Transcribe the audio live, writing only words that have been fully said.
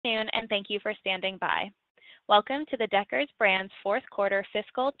Afternoon, and thank you for standing by. Welcome to the Deckers Brands fourth quarter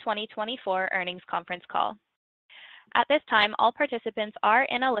fiscal 2024 earnings conference call. At this time, all participants are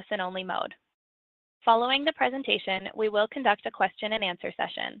in a listen-only mode. Following the presentation, we will conduct a question-and-answer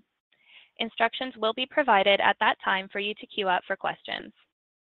session. Instructions will be provided at that time for you to queue up for questions.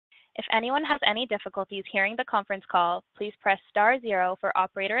 If anyone has any difficulties hearing the conference call, please press star 0 for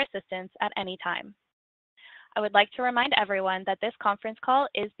operator assistance at any time. I would like to remind everyone that this conference call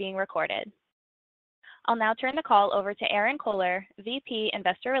is being recorded. I'll now turn the call over to Erinn Kohler, VP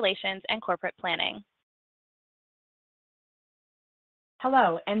Investor Relations and Corporate Planning.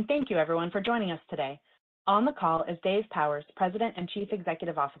 Hello, and thank you everyone for joining us today. On the call is Dave Powers, President and Chief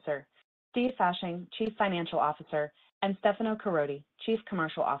Executive Officer, Steve Fasching, Chief Financial Officer, and Stefano Caroti, Chief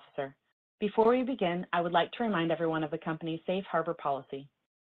Commercial Officer. Before we begin, I would like to remind everyone of the company's safe harbor policy.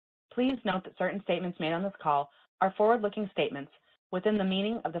 Please note that certain statements made on this call are forward-looking statements within the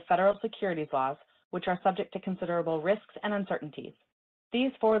meaning of the federal securities laws, which are subject to considerable risks and uncertainties.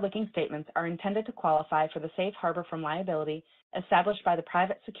 These forward-looking statements are intended to qualify for the safe harbor from liability established by the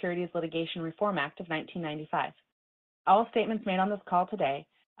Private Securities Litigation Reform Act of 1995. All statements made on this call today,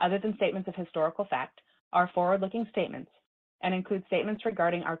 other than statements of historical fact, are forward-looking statements and include statements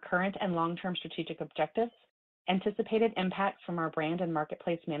regarding our current and long-term strategic objectives, anticipated impacts from our brand and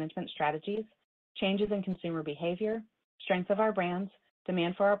marketplace management strategies, changes in consumer behavior, strength of our brands,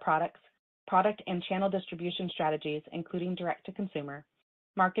 demand for our products, product and channel distribution strategies, including direct-to-consumer,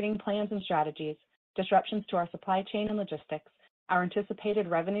 marketing plans and strategies, disruptions to our supply chain and logistics, our anticipated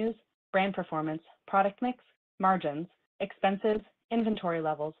revenues, brand performance, product mix, margins, expenses, inventory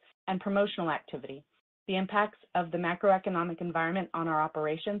levels, and promotional activity, the impacts of the macroeconomic environment on our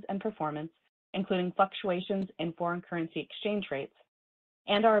operations and performance, including fluctuations in foreign currency exchange rates,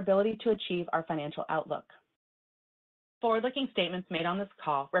 and our ability to achieve our financial outlook. Forward-looking statements made on this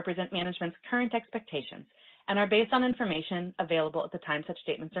call represent management's current expectations and are based on information available at the time such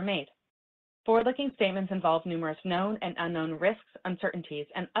statements are made. Forward-looking statements involve numerous known and unknown risks, uncertainties,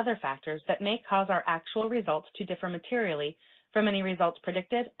 and other factors that may cause our actual results to differ materially from any results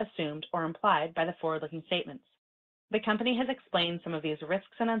predicted, assumed, or implied by the forward-looking statements. The company has explained some of these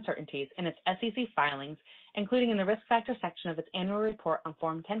risks and uncertainties in its SEC filings, including in the Risk Factor section of its annual report on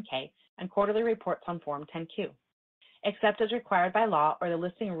Form 10-K and quarterly reports on Form 10-Q. Except as required by law or the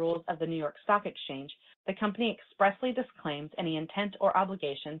listing rules of the New York Stock Exchange, the company expressly disclaims any intent or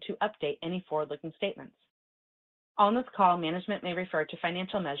obligation to update any forward-looking statements. On this call, management may refer to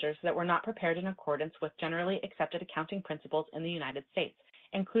financial measures that were not prepared in accordance with generally accepted accounting principles in the United States,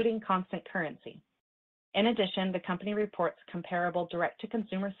 including constant currency. In addition, the company reports comparable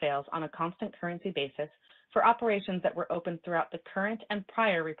direct-to-consumer sales on a constant currency basis for operations that were open throughout the current and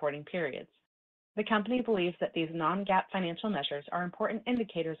prior reporting periods. The company believes that these non-GAAP financial measures are important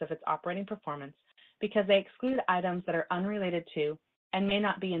indicators of its operating performance because they exclude items that are unrelated to and may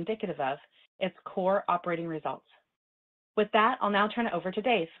not be indicative of its core operating results. With that, I'll now turn it over to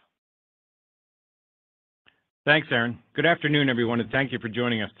Dave. Thanks, Erinn. Good afternoon, everyone, and thank you for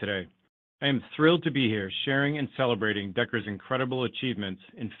joining us today. I am thrilled to be here sharing and celebrating Deckers' incredible achievements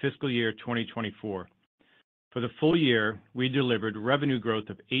in fiscal year 2024. For the full year, we delivered revenue growth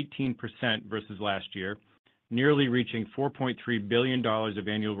of 18% versus last year, nearly reaching $4.3 billion of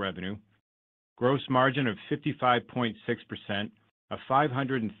annual revenue, gross margin of 55.6%, a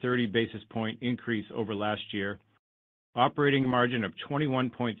 530 basis point increase over last year, operating margin of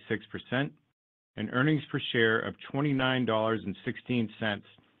 21.6%, and earnings per share of $29.16,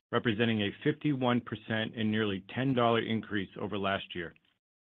 representing a 51% and nearly $10 increase over last year.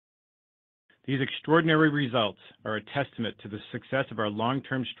 These extraordinary results are a testament to the success of our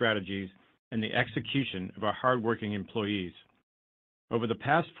long-term strategies and the execution of our hardworking employees. Over the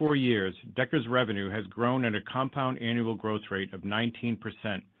past 4 years, Deckers' revenue has grown at a compound annual growth rate of 19%,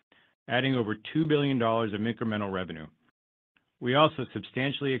 adding over $2 billion of incremental revenue. We also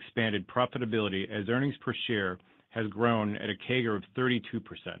substantially expanded profitability as earnings per share has grown at a CAGR of 32%.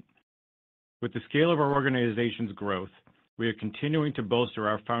 With the scale of our organization's growth, we are continuing to bolster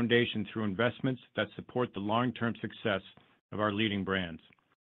our foundation through investments that support the long-term success of our leading brands.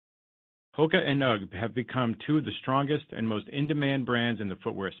 Hoka and UGG have become two of the strongest and most in-demand brands in the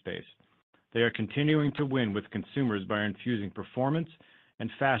footwear space. They are continuing to win with consumers by infusing performance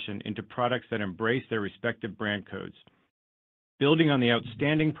and fashion into products that embrace their respective brand codes. Building on the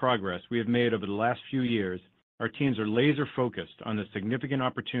outstanding progress we have made over the last few years, our teams are laser-focused on the significant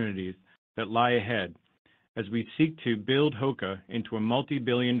opportunities that lie ahead as we seek to build Hoka into a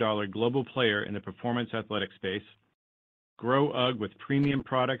multi-billion-dollar global player in the performance athletic space, grow UGG with premium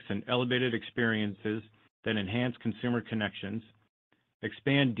products and elevated experiences that enhance consumer connections,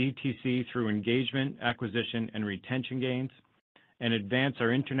 expand DTC through engagement, acquisition, and retention gains, and advance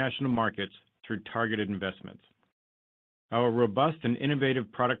our international markets through targeted investments. Our robust and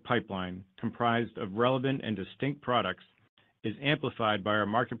innovative product pipeline, comprised of relevant and distinct products, is amplified by our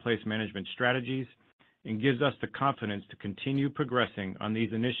marketplace management strategies and gives us the confidence to continue progressing on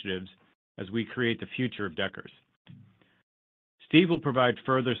these initiatives as we create the future of Deckers. Steve will provide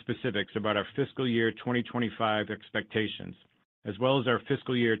further specifics about our fiscal year 2025 expectations, as well as our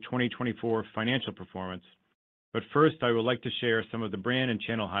fiscal year 2024 financial performance. But first, I would like to share some of the brand and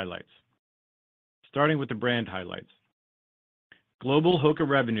channel highlights. Starting with the brand highlights. Global HOKA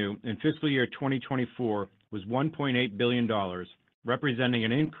revenue in fiscal year 2024 was $1.8 billion, representing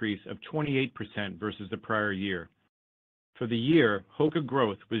an increase of 28% versus the prior year. For the year, HOKA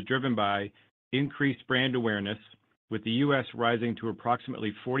growth was driven by increased brand awareness, with the U.S. rising to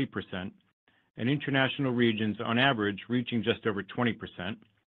approximately 40%, and international regions on average reaching just over 20%.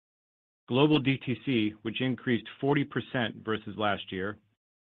 Global DTC, which increased 40% versus last year.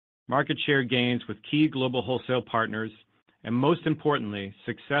 Market share gains with key global wholesale partners, and most importantly,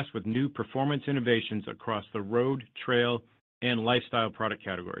 success with new performance innovations across the road, trail, and lifestyle product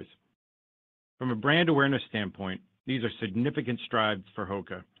categories. From a brand awareness standpoint, these are significant strides for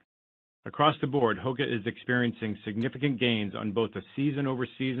HOKA. Across the board, HOKA is experiencing significant gains on both a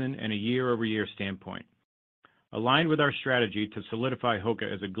season-over-season and a year-over-year standpoint. Aligned with our strategy to solidify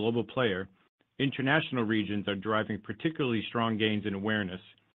HOKA as a global player, international regions are driving particularly strong gains in awareness,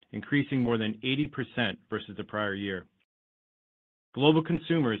 increasing more than 80% versus the prior year. Global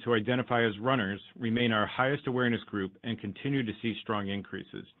consumers who identify as runners remain our highest awareness group and continue to see strong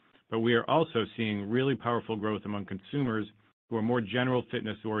increases, but we are also seeing really powerful growth among consumers who are more general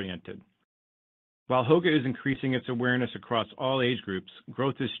fitness-oriented. While HOKA is increasing its awareness across all age groups,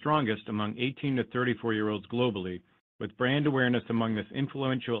 growth is strongest among 18 to 34-year-olds globally, with brand awareness among this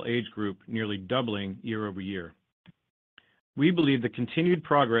influential age group nearly doubling year over year. We believe the continued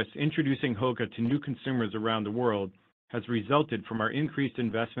progress introducing HOKA to new consumers around the world has resulted from our increased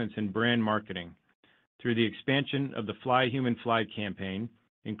investments in brand marketing through the expansion of the Fly Human Fly campaign,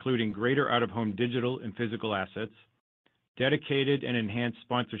 including greater out-of-home digital and physical assets, dedicated and enhanced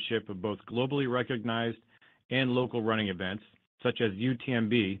sponsorship of both globally recognized and local running events, such as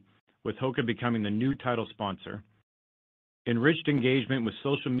UTMB, with HOKA becoming the new title sponsor, enriched engagement with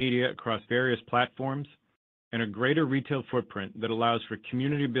social media across various platforms, and a greater retail footprint that allows for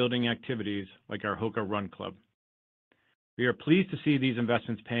community-building activities like our HOKA Run Club. We are pleased to see these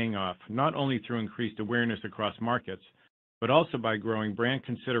investments paying off, not only through increased awareness across markets, but also by growing brand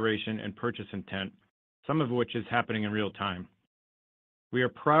consideration and purchase intent, some of which is happening in real time. We are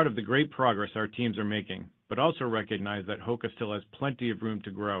proud of the great progress our teams are making, but also recognize that HOKA still has plenty of room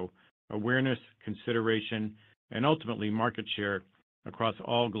to grow awareness, consideration, and ultimately market share across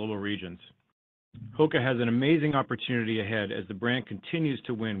all global regions. HOKA has an amazing opportunity ahead as the brand continues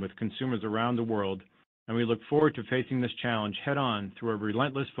to win with consumers around the world, and we look forward to facing this challenge head-on through a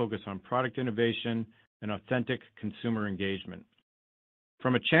relentless focus on product innovation and authentic consumer engagement.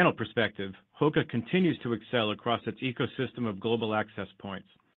 From a channel perspective, HOKA continues to excel across its ecosystem of global access points.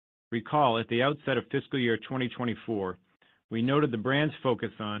 Recall, at the outset of fiscal year 2024, we noted the brand's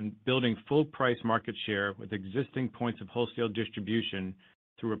focus on building full-price market share with existing points of wholesale distribution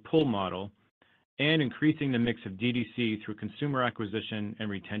through a pull model and increasing the mix of DTC through consumer acquisition and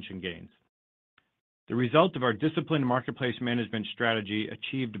retention gains. The result of our disciplined marketplace management strategy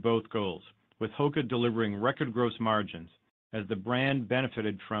achieved both goals, with HOKA delivering record gross margins as the brand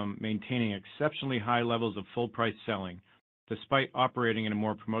benefited from maintaining exceptionally high levels of full-price selling despite operating in a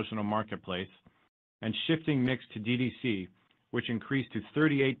more promotional marketplace, and shifting mix to DTC, which increased to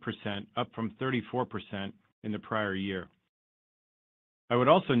 38%, up from 34% in the prior year. I would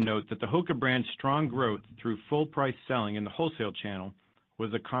also note that the HOKA brand's strong growth through full-price selling in the wholesale channel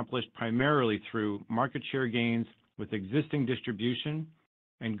was accomplished primarily through market share gains with existing distribution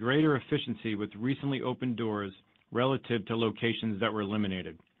and greater efficiency with recently opened doors relative to locations that were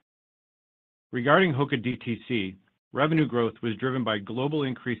eliminated. Regarding HOKA DTC, revenue growth was driven by global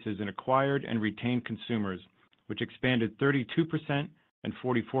increases in acquired and retained consumers, which expanded 32% and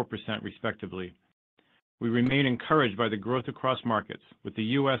 44% respectively. We remain encouraged by the growth across markets, with the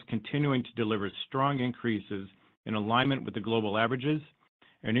U.S. continuing to deliver strong increases in alignment with the global averages,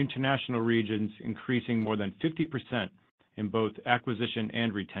 and international regions increasing more than 50% in both acquisition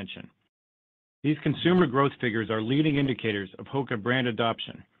and retention. These consumer growth figures are leading indicators of HOKA brand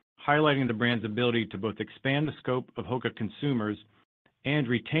adoption, highlighting the brand's ability to both expand the scope of HOKA consumers and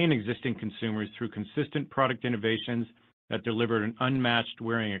retain existing consumers through consistent product innovations that deliver an unmatched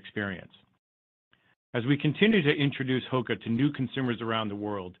wearing experience. As we continue to introduce HOKA to new consumers around the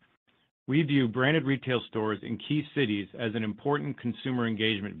world, we view branded retail stores in key cities as an important consumer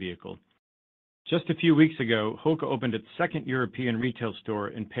engagement vehicle. Just a few weeks ago, HOKA opened its second European retail store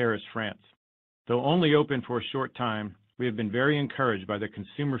in Paris, France. Though only open for a short time, we have been very encouraged by the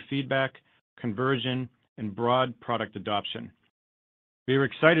consumer feedback, conversion, and broad product adoption. We are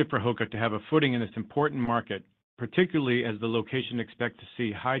excited for HOKA to have a footing in this important market, particularly as the location expects to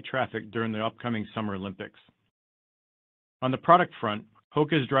see high traffic during the upcoming Summer Olympics. On the product front,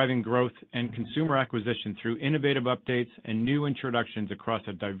 HOKA is driving growth and consumer acquisition through innovative updates and new introductions across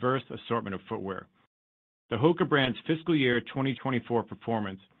a diverse assortment of footwear. The HOKA brand's fiscal year 2024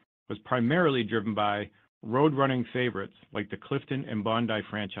 performance was primarily driven by road running favorites like the Clifton and Bondi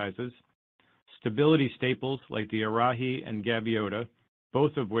franchises, stability staples like the Arahi and Gaviota,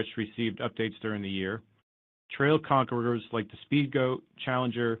 both of which received updates during the year, trail conquerors like the Speedgoat,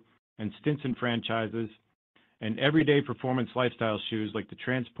 Challenger, and Stinson franchises, and everyday performance lifestyle shoes like the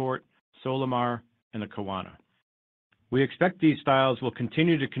Transport, Solimar, and the Kawana. We expect these styles will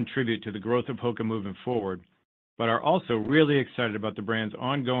continue to contribute to the growth of HOKA moving forward, but are also really excited about the brand's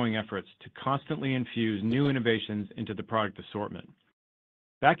ongoing efforts to constantly infuse new innovations into the product assortment.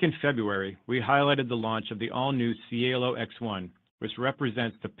 Back in February, we highlighted the launch of the all-new Cielo X1, which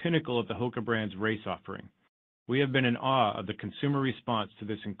represents the pinnacle of the HOKA brand's race offering. We have been in awe of the consumer response to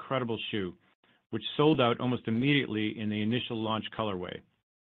this incredible shoe, which sold out almost immediately in the initial launch colorway.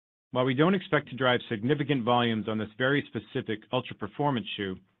 While we don't expect to drive significant volumes on this very specific ultra-performance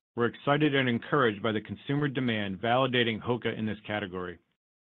shoe, we're excited and encouraged by the consumer demand validating HOKA in this category.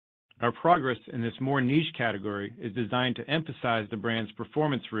 Our progress in this more niche category is designed to emphasize the brand's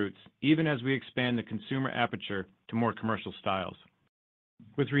performance roots even as we expand the consumer aperture to more commercial styles.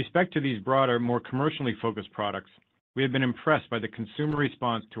 With respect to these broader, more commercially focused products, we have been impressed by the consumer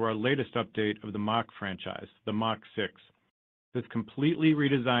response to our latest update of the Mach franchise, the Mach 6. This completely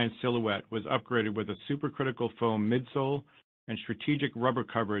redesigned silhouette was upgraded with a supercritical foam midsole and strategic rubber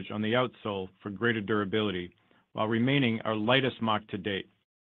coverage on the outsole for greater durability, while remaining our lightest Mach to date.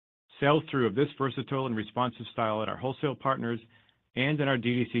 Sell-through of this versatile and responsive style at our wholesale partners and in our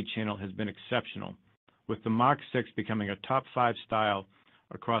DTC channel has been exceptional, with the Mach 6 becoming a top 5 style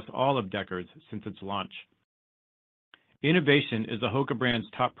across all of Deckers since its launch. Innovation is the HOKA brand's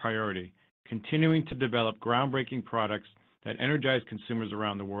top priority, continuing to develop groundbreaking products that energize consumers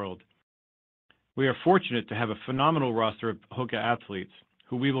around the world. We are fortunate to have a phenomenal roster of HOKA athletes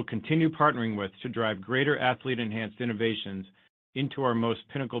who we will continue partnering with to drive greater athlete-enhanced innovations into our most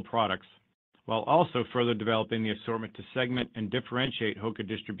pinnacle products, while also further developing the assortment to segment and differentiate HOKA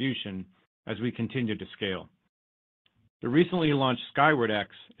distribution as we continue to scale. The recently launched Skyward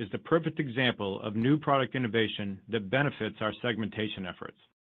X is the perfect example of new product innovation that benefits our segmentation efforts.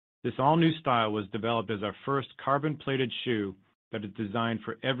 This all-new style was developed as our first carbon-plated shoe that is designed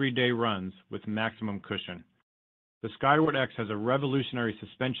for everyday runs with maximum cushion. The Skyward X has a revolutionary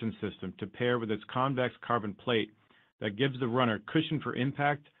suspension system to pair with its convex carbon plate that gives the runner cushion for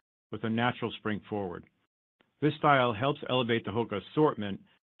impact with a natural spring forward. This style helps elevate the HOKA assortment,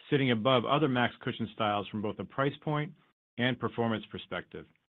 sitting above other max cushion styles from both a price point and performance perspective.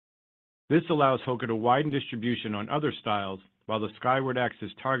 This allows HOKA to widen distribution on other styles, while the Skyward X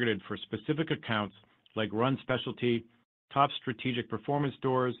is targeted for specific accounts like Run Specialty, top strategic performance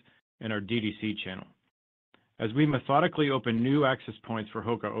stores, and our DTC channel. As we methodically open new access points for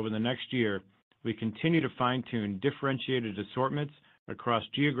HOKA over the next year, we continue to fine-tune differentiated assortments across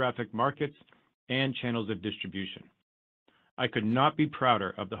geographic markets and channels of distribution. I could not be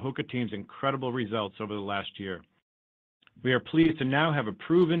prouder of the HOKA team's incredible results over the last year. We are pleased to now have a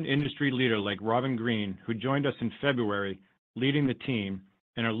proven industry leader like Robin Green, who joined us in February, leading the team,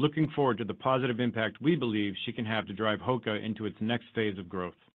 and are looking forward to the positive impact we believe she can have to drive HOKA into its next phase of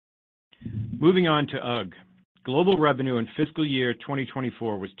growth. Moving on to UGG. Global revenue in fiscal year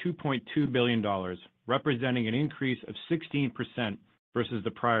 2024 was $2.2 billion, representing an increase of 16% versus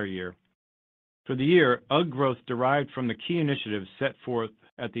the prior year. For the year, UGG growth derived from the key initiatives set forth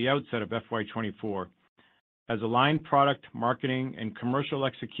at the outset of FY24, as aligned product, marketing, and commercial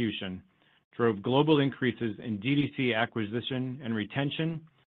execution drove global increases in DTC acquisition and retention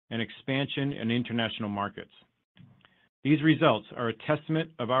and expansion in international markets. These results are a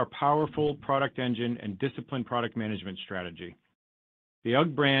testament of our powerful product engine and disciplined product management strategy. The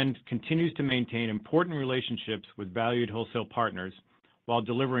UGG brand continues to maintain important relationships with valued wholesale partners while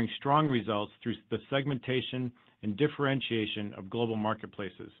delivering strong results through the segmentation and differentiation of global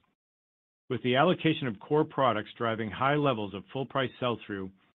marketplaces. With the allocation of core products driving high levels of full-price sell-through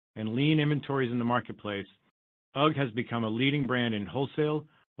and lean inventories in the marketplace, UGG has become a leading brand in wholesale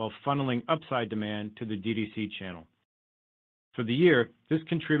while funneling upside demand to the DTC channel. For the year, this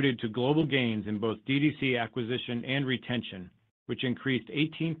contributed to global gains in both DTC acquisition and retention, which increased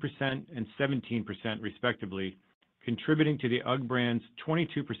 18% and 17% respectively, contributing to the UGG brand's 22%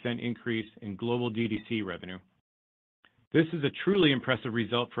 increase in global DTC revenue. This is a truly impressive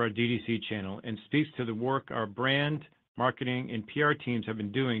result for our DTC channel and speaks to the work our brand, marketing, and PR teams have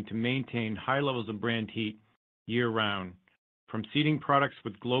been doing to maintain high levels of brand heat year-round, from seeding products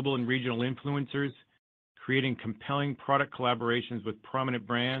with global and regional influencers, creating compelling product collaborations with prominent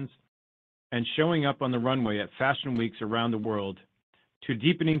brands, and showing up on the runway at fashion weeks around the world, to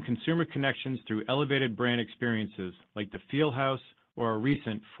deepening consumer connections through elevated brand experiences like the Field House or our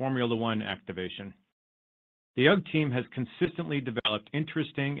recent Formula One activation. The UGG team has consistently developed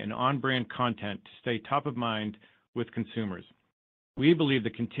interesting and on-brand content to stay top of mind with consumers. We believe the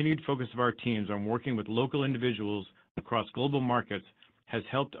continued focus of our teams on working with local individuals across global markets has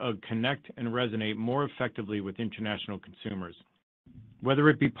helped UGG connect and resonate more effectively with international consumers. Whether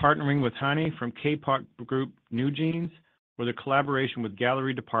it be partnering with Hani from K-pop group New Jeans, or the collaboration with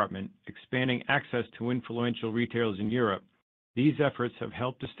Gallery Department, expanding access to influential retailers in Europe, these efforts have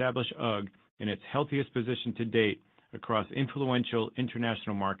helped establish UGG in its healthiest position to date across influential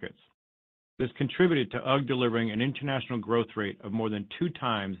international markets. This contributed to UGG delivering an international growth rate of more than 2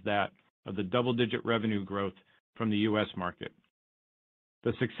 times that of the double-digit revenue growth from the U.S. market.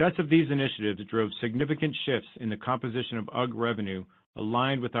 The success of these initiatives drove significant shifts in the composition of UGG revenue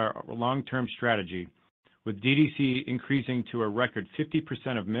aligned with our long-term strategy, with DTC increasing to a record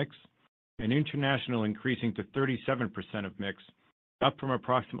 50% of mix and international increasing to 37% of mix, up from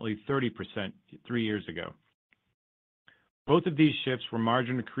approximately 30% 3 years ago. Both of these shifts were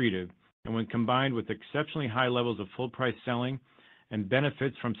margin accretive, and when combined with exceptionally high levels of full price selling and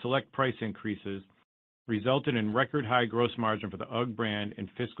benefits from select price increases, resulted in record high gross margin for the UGG brand in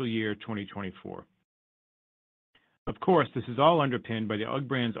fiscal year 2024. Of course, this is all underpinned by the UGG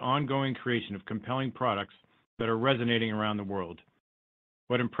brand's ongoing creation of compelling products that are resonating around the world.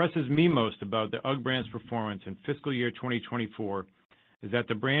 What impresses me most about the UGG brand's performance in fiscal year 2024 is that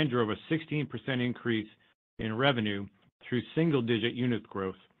the brand drove a 16% increase in revenue through single-digit unit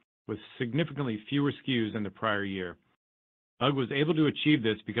growth, with significantly fewer SKUs than the prior year. UGG was able to achieve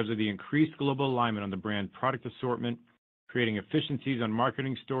this because of the increased global alignment on the brand product assortment, creating efficiencies on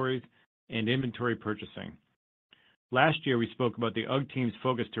marketing stories and inventory purchasing. Last year, we spoke about the UGG team's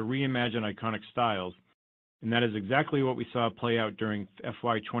focus to reimagine iconic styles, and that is exactly what we saw play out during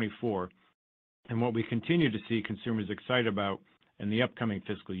FY24, and what we continue to see consumers excited about in the upcoming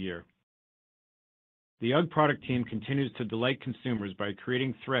fiscal year. The UGG product team continues to delight consumers by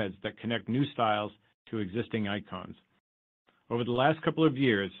creating threads that connect new styles to existing icons. Over the last couple of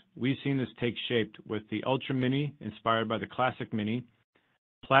years, we've seen this take shape with the Ultra Mini, inspired by the Classic Mini,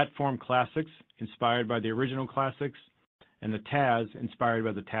 Platform Classics, inspired by the original Classics, and the Tazz, inspired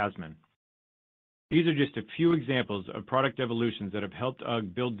by the Tasman. These are just a few examples of product evolutions that have helped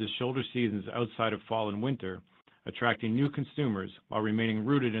UGG build the shoulder seasons outside of fall and winter, attracting new consumers while remaining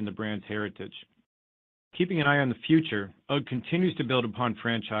rooted in the brand's heritage. Keeping an eye on the future, UGG continues to build upon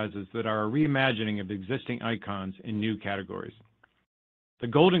franchises that are a reimagining of existing icons in new categories. The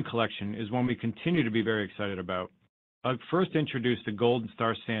Golden Collection is one we continue to be very excited about. UGG first introduced the Golden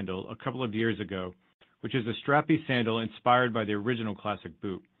Star sandal a couple of years ago, which is a strappy sandal inspired by the original Classic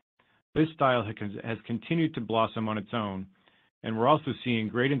boot. This style has continued to blossom on its own, and we're also seeing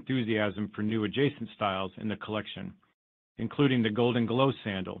great enthusiasm for new adjacent styles in the collection, including the Golden Glow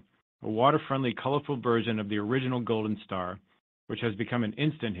sandal, a water-friendly, colorful version of the original Golden Star, which has become an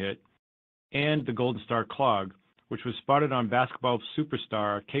instant hit, and the Golden Star clog, which was spotted on basketball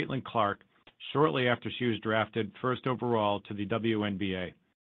superstar Caitlin Clark shortly after she was drafted first overall to the WNBA.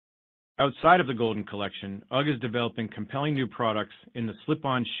 Outside of the Golden Collection, UGG is developing compelling new products in the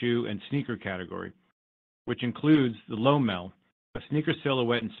slip-on shoe and sneaker category, which includes the Low Mel, a sneaker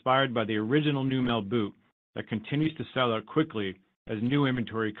silhouette inspired by the original Numel boot that continues to sell out quickly as new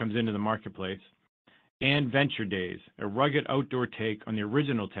inventory comes into the marketplace, and Venture Days, a rugged outdoor take on the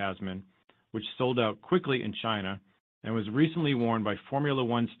original Tasman, which sold out quickly in China and was recently worn by Formula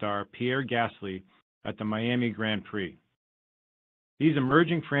One star Pierre Gasly at the Miami Grand Prix. These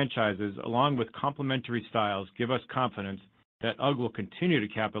emerging franchises, along with complementary styles, give us confidence that UGG will continue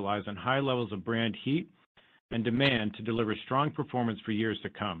to capitalize on high levels of brand heat and demand to deliver strong performance for years to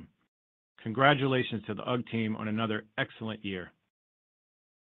come. Congratulations to the UGG team on another excellent year.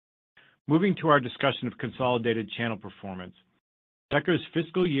 Moving to our discussion of consolidated channel performance, Deckers'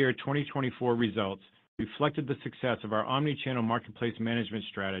 fiscal year 2024 results reflected the success of our omni-channel marketplace management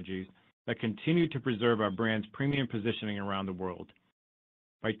strategies that continue to preserve our brand's premium positioning around the world.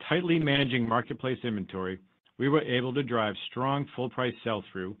 By tightly managing marketplace inventory, we were able to drive strong full-price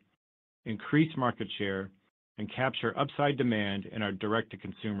sell-through, increase market share, and capture upside demand in our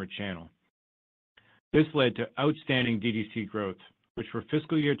direct-to-consumer channel. This led to outstanding DTC growth, which for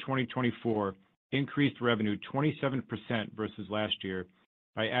fiscal year 2024 increased revenue 27% versus last year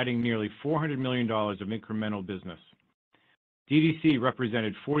by adding nearly $400 million of incremental business. DTC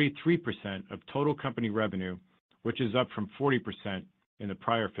represented 43% of total company revenue, which is up from 40% in the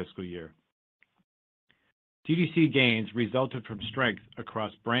prior fiscal year. DTC gains resulted from strength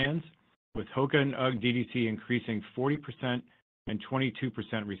across brands, with HOKA and UGG DTC increasing 40% and 22%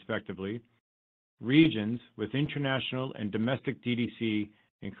 respectively, regions with international and domestic DTC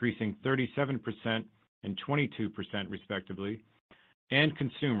increasing 37% and 22% respectively, and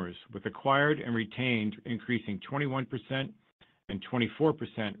consumers with acquired and retained increasing 21% and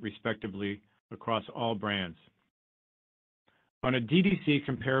 24% respectively across all brands. On a DTC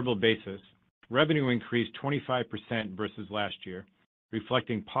comparable basis, revenue increased 25% versus last year,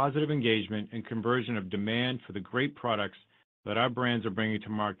 reflecting positive engagement and conversion of demand for the great products that our brands are bringing to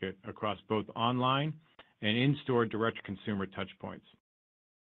market across both online and in-store direct-to-consumer touchpoints.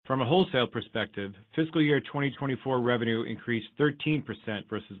 From a wholesale perspective, fiscal year 2024 revenue increased 13%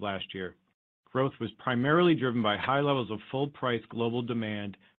 versus last year. Growth was primarily driven by high levels of full-price global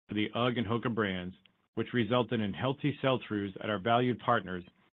demand for the UGG and HOKA brands, which resulted in healthy sell-throughs at our valued partners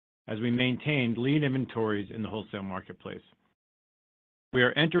as we maintained lean inventories in the wholesale marketplace. We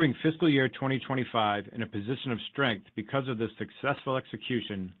are entering fiscal year 2025 in a position of strength because of the successful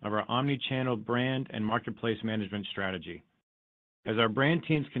execution of our omni-channel brand and marketplace management strategy. As our brand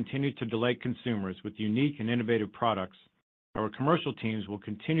teams continue to delight consumers with unique and innovative products, our commercial teams will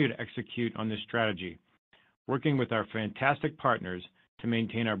continue to execute on this strategy, working with our fantastic partners to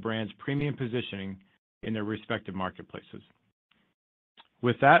maintain our brand's premium positioning in their respective marketplaces.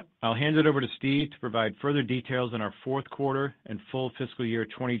 With that, I'll hand it over to Steve to provide further details on our fourth quarter and full fiscal year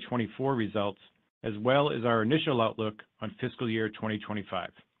 2024 results, as well as our initial outlook on fiscal year 2025.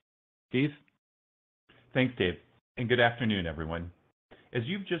 Steve? Thanks, Dave, and good afternoon, everyone. As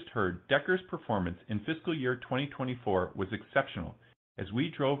you've just heard, Deckers' performance in fiscal year 2024 was exceptional as we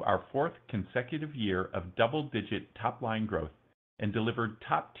drove our fourth consecutive year of double-digit top-line growth and delivered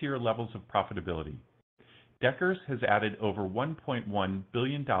top-tier levels of profitability. Deckers has added over $1.1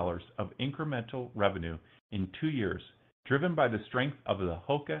 billion of incremental revenue in 2 years, driven by the strength of the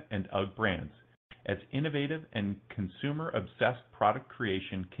HOKA and UGG brands, as innovative and consumer-obsessed product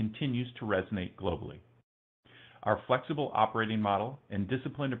creation continues to resonate globally. Our flexible operating model and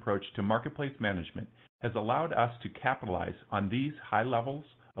disciplined approach to marketplace management has allowed us to capitalize on these high levels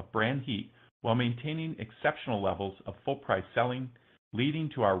of brand heat while maintaining exceptional levels of full-price selling, leading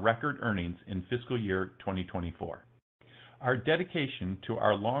to our record earnings in fiscal year 2024. Our dedication to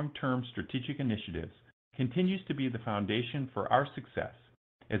our long-term strategic initiatives continues to be the foundation for our success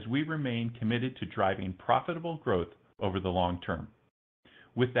as we remain committed to driving profitable growth over the long term.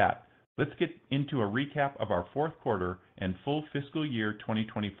 With that, let's get into a recap of our fourth quarter and full fiscal year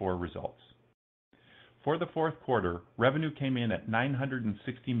 2024 results. For the fourth quarter, revenue came in at $960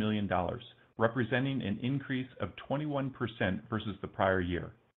 million, representing an increase of 21% versus the prior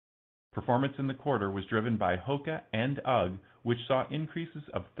year. Performance in the quarter was driven by HOKA and UGG, which saw increases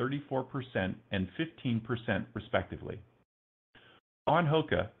of 34% and 15% respectively. On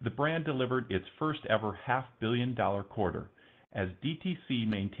HOKA, the brand delivered its first-ever $500 quarter, as DTC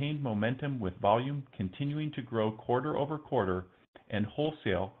maintained momentum with volume continuing to grow quarter over quarter, and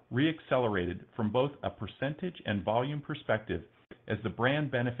wholesale re-accelerated from both a percentage and volume perspective as the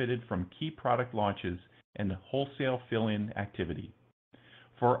brand benefited from key product launches and wholesale fill-in activity.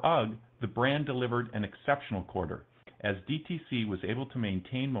 For UGG, the brand delivered an exceptional quarter, as DTC was able to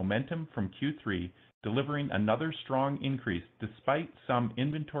maintain momentum from Q3, delivering another strong increase despite some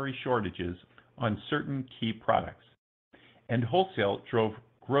inventory shortages on certain key products. And wholesale drove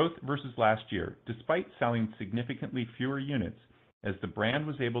growth versus last year, despite selling significantly fewer units, as the brand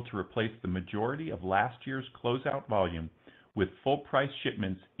was able to replace the majority of last year's closeout volume with full-price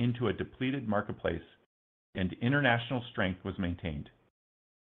shipments into a depleted marketplace, and international strength was maintained.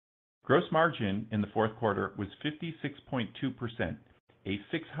 Gross margin in the fourth quarter was 56.2%, a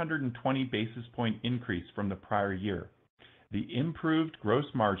 620 basis point increase from the prior year. The improved gross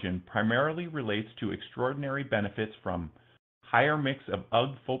margin primarily relates to extraordinary benefits from higher mix of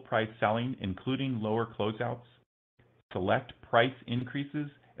UGG full-price selling, including lower closeouts, select price increases,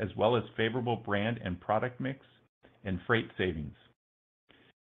 as well as favorable brand and product mix, and freight savings.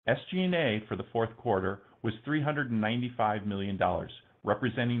 SG&A for the fourth quarter was $395 million,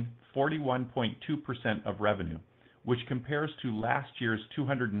 representing 41.2% of revenue, which compares to last year's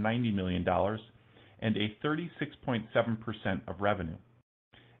 $290 million and a 36.7% of revenue.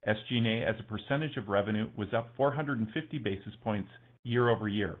 SG&A as a percentage of revenue was up 450 basis points year over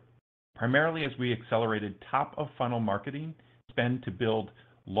year, primarily as we accelerated top-of-funnel marketing spend to build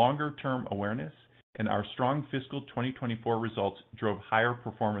longer-term awareness, and our strong fiscal 2024 results drove higher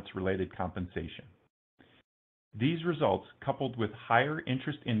performance-related compensation. These results, coupled with higher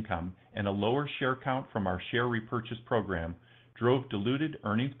interest income and a lower share count from our share repurchase program, drove diluted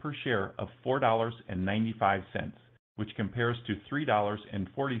earnings per share of $4.95, which compares to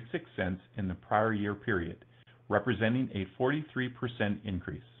 $3.46 in the prior year period, representing a 43%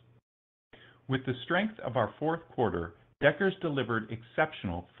 increase. With the strength of our fourth quarter, Deckers delivered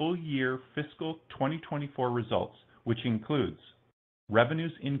exceptional full-year fiscal 2024 results, which includes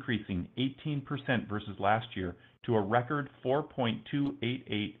revenues increasing 18% versus last year to a record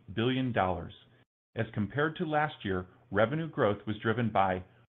 $4.288 billion. As compared to last year, revenue growth was driven by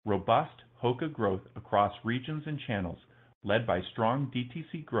robust HOKA growth across regions and channels, led by strong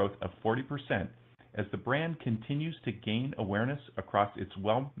DTC growth of 40% as the brand continues to gain awareness across its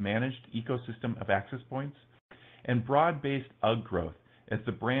well-managed ecosystem of access points, and broad-based UGG growth as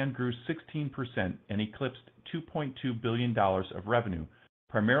the brand grew 16% and eclipsed $2.2 billion of revenue,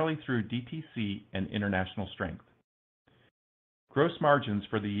 primarily through DTC and international strength. Gross margins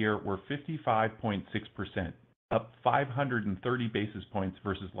for the year were 55.6%, up 530 basis points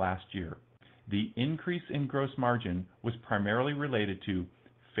versus last year. The increase in gross margin was primarily related to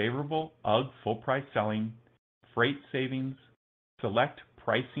favorable UGG full-price selling, freight savings, select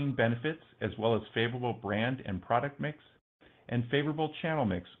pricing benefits, as well as favorable brand and product mix, and favorable channel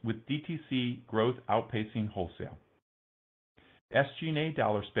mix with DTC growth outpacing wholesale. SG&A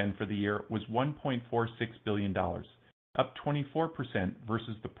dollar spend for the year was $1.46 billion, up 24%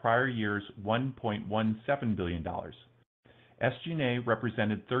 versus the prior year's $1.17 billion. SG&A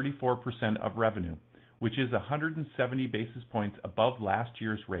represented 34% of revenue, which is 170 basis points above last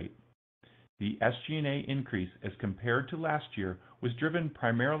year's rate. The SG&A increase as compared to last year was driven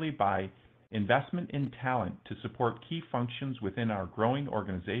primarily by investment in talent to support key functions within our growing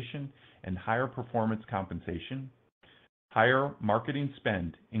organization and higher performance compensation, higher marketing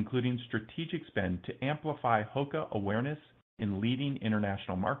spend, including strategic spend to amplify HOKA awareness in leading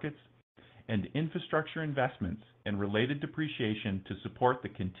international markets, and infrastructure investments and related depreciation to support the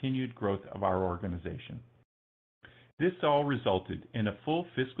continued growth of our organization. This all resulted in a full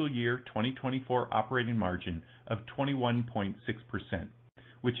fiscal year 2024 operating margin of 21.6%,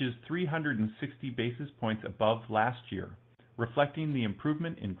 which is 360 basis points above last year, reflecting the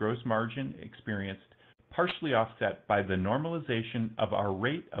improvement in gross margin experienced, partially offset by the normalization of our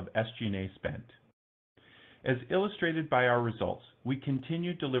rate of SG&A spend. As illustrated by our results, we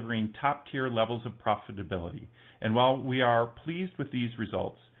continue delivering top-tier levels of profitability, and while we are pleased with these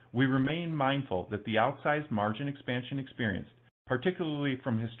results, we remain mindful that the outsized margin expansion experienced, particularly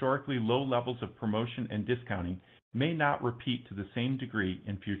from historically low levels of promotion and discounting, may not repeat to the same degree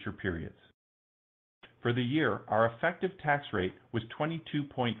in future periods. For the year, our effective tax rate was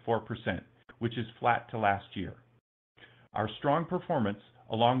 22.4%, which is flat to last year. Our strong performance,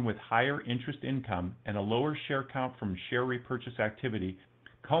 along with higher interest income and a lower share count from share repurchase activity,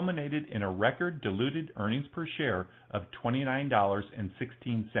 culminated in a record diluted earnings per share of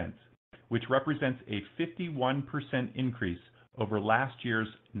 $29.16, which represents a 51% increase over last year's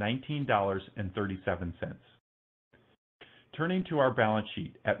 $19.37. Turning to our balance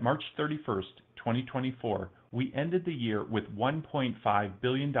sheet, at March 31st, 2024, we ended the year with $1.5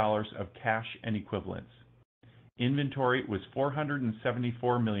 billion of cash and equivalents. Inventory was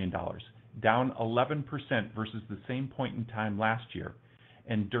 $474 million, down 11% versus the same point in time last year,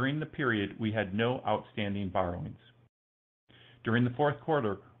 and during the period, we had no outstanding borrowings. During the fourth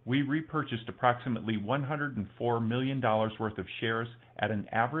quarter, we repurchased approximately $104 million worth of shares at an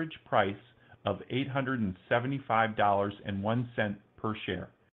average price of $875.01 per share.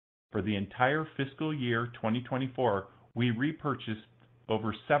 For the entire fiscal year 2024, we repurchased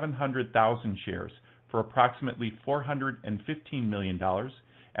over 700,000 shares for approximately $415 million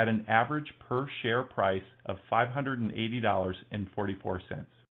at an average per share price of $580.44.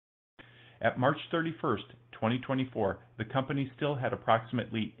 At March 31st, 2024, the company still had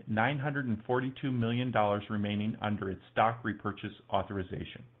approximately $942 million remaining under its stock repurchase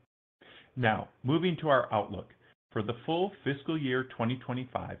authorization. Now, moving to our outlook. For the full fiscal year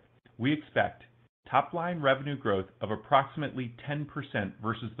 2025, we expect top-line revenue growth of approximately 10%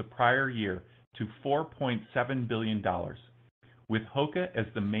 versus the prior year to $4.7 billion, with HOKA as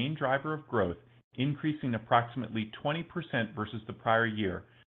the main driver of growth, increasing approximately 20% versus the prior year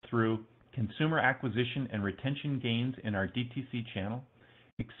through consumer acquisition and retention gains in our DTC channel,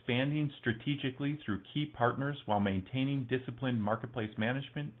 expanding strategically through key partners while maintaining disciplined marketplace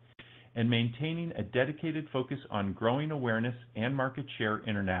management, and maintaining a dedicated focus on growing awareness and market share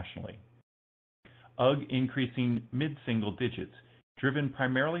internationally. UGG increasing mid-single digits, driven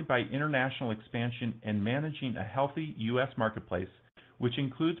primarily by international expansion and managing a healthy U.S. marketplace, which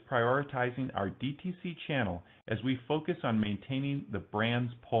includes prioritizing our DTC channel as we focus on maintaining the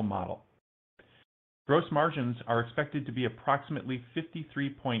brand's pull model. Gross margins are expected to be approximately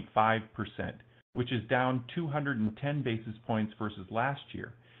 53.5%, which is down 210 basis points versus last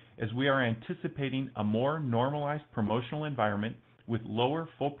year, as we are anticipating a more normalized promotional environment with lower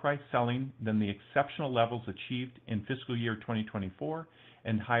full-price selling than the exceptional levels achieved in fiscal year 2024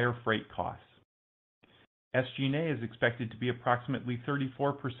 and higher freight costs. SG&A is expected to be approximately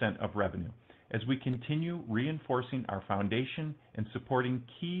 34% of revenue, as we continue reinforcing our foundation and supporting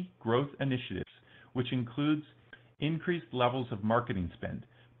key growth initiatives, which includes increased levels of marketing spend,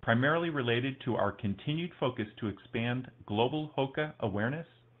 primarily related to our continued focus to expand global HOKA awareness,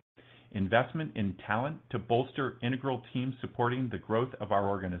 investment in talent to bolster integral teams supporting the growth of our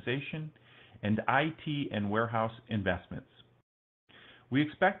organization, and IT and warehouse investments. We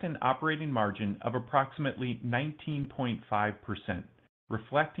expect an operating margin of approximately 19.5%,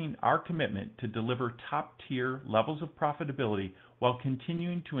 reflecting our commitment to deliver top-tier levels of profitability while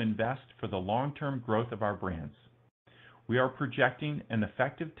continuing to invest for the long-term growth of our brands. We are projecting an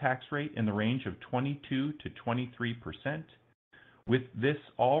effective tax rate in the range of 22 to 23%, with this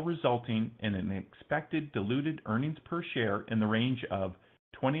all resulting in an expected diluted earnings per share in the range of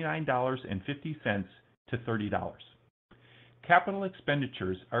 $29.50 to $30. Capital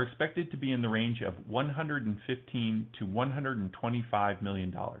expenditures are expected to be in the range of $115 to $125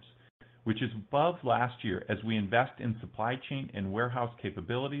 million, which is above last year as we invest in supply chain and warehouse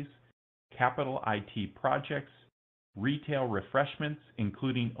capabilities, capital IT projects, retail refreshments,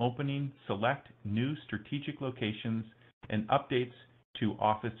 including opening select new strategic locations, and updates to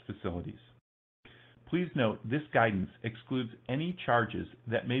office facilities. Please note this guidance excludes any charges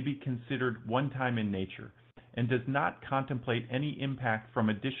that may be considered one-time in nature and does not contemplate any impact from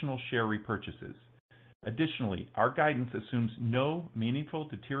additional share repurchases. Additionally, our guidance assumes no meaningful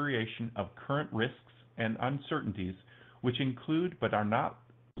deterioration of current risks and uncertainties, which include but are not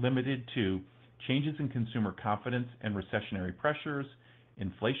limited to changes in consumer confidence and recessionary pressures,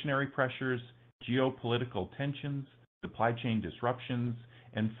 inflationary pressures, geopolitical tensions, supply chain disruptions,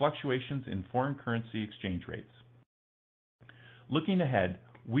 and fluctuations in foreign currency exchange rates. Looking ahead,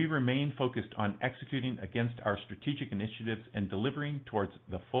 we remain focused on executing against our strategic initiatives and delivering towards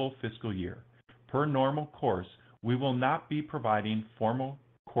the full fiscal year. Per normal course, we will not be providing formal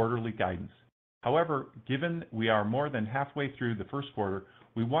quarterly guidance. However, given we are more than halfway through the first quarter,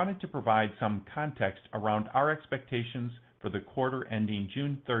 we wanted to provide some context around our expectations for the quarter ending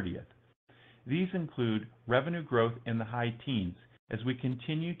June 30th. These include revenue growth in the high teens as we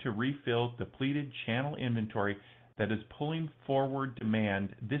continue to refill depleted channel inventory that is pulling forward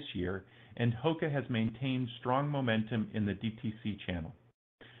demand this year, and HOKA has maintained strong momentum in the DTC channel.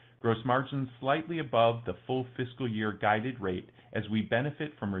 Gross margins slightly above the full fiscal year guided rate as we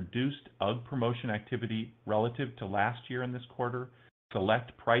benefit from reduced UGG promotion activity relative to last year in this quarter,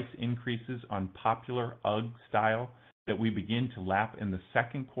 select price increases on popular UGG style that we begin to lap in the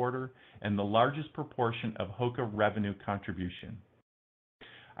second quarter, and the largest proportion of HOKA revenue contribution.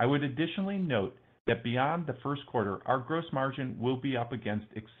 I would additionally note that beyond the first quarter, our gross margin will be up against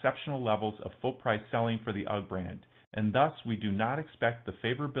exceptional levels of full price selling for the UGG brand, and thus we do not expect the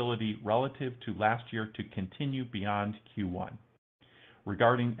favorability relative to last year to continue beyond Q1.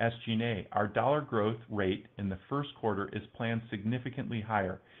 Regarding SG&A, our dollar growth rate in the first quarter is planned significantly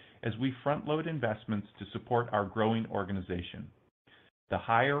higher as we front-load investments to support our growing organization. The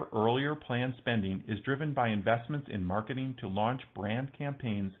higher, earlier planned spending is driven by investments in marketing to launch brand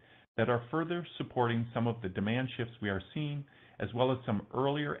campaigns that are further supporting some of the demand shifts we are seeing, as well as some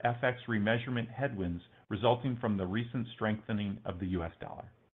earlier FX remeasurement headwinds resulting from the recent strengthening of the US dollar.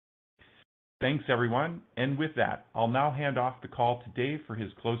 Thanks, everyone, and with that, I'll now hand off the call to Dave for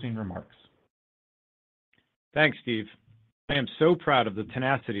his closing remarks. Thanks, Steve. I am so proud of the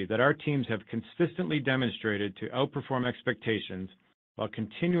tenacity that our teams have consistently demonstrated to outperform expectations while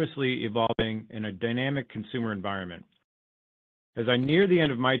continuously evolving in a dynamic consumer environment. As I near the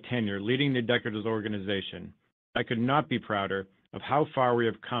end of my tenure leading the Deckers organization, I could not be prouder of how far we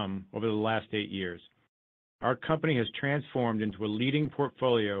have come over the last 8 years. Our company has transformed into a leading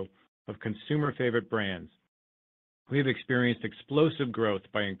portfolio of consumer-favorite brands. We have experienced explosive growth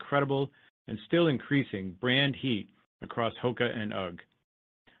by incredible and still increasing brand heat across HOKA and UGG.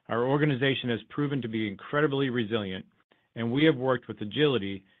 Our organization has proven to be incredibly resilient, and we have worked with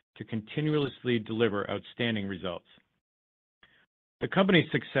agility to continuously deliver outstanding results. The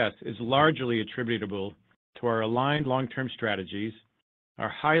company's success is largely attributable to our aligned long-term strategies, our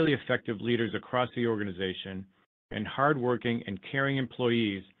highly effective leaders across the organization, and hardworking and caring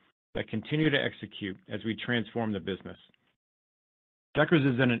employees that continue to execute as we transform the business. Deckers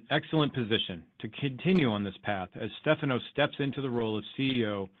is in an excellent position to continue on this path as Stefano steps into the role of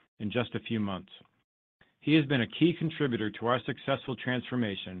CEO in just a few months. He has been a key contributor to our successful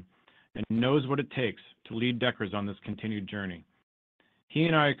transformation and knows what it takes to lead Deckers on this continued journey. He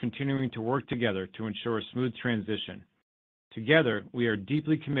and I are continuing to work together to ensure a smooth transition. Together, we are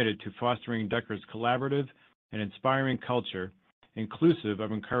deeply committed to fostering Deckers' collaborative and inspiring culture, inclusive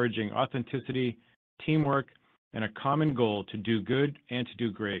of encouraging authenticity, teamwork, and a common goal to do good and to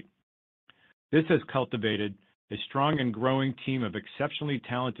do great. This has cultivated a strong and growing team of exceptionally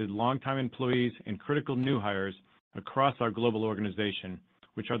talented longtime employees and critical new hires across our global organization,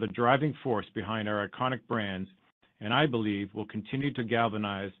 which are the driving force behind our iconic brands, and I believe will continue to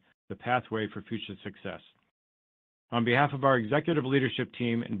galvanize the pathway for future success. On behalf of our executive leadership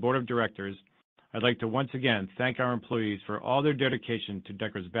team and board of directors, I'd like to once again thank our employees for all their dedication to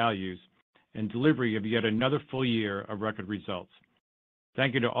Deckers' values and delivery of yet another full year of record results.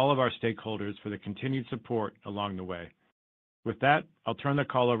 Thank you to all of our stakeholders for the continued support along the way. With that, I'll turn the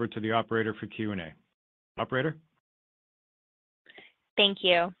call over to the operator for Q&A. Operator? Thank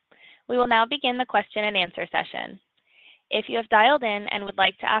you. We will now begin the question and answer session. If you have dialed in and would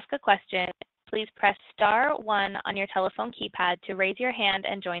like to ask a question, please press star 1 on your telephone keypad to raise your hand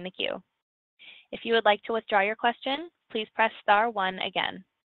and join the queue. If you would like to withdraw your question, please press star 1 again.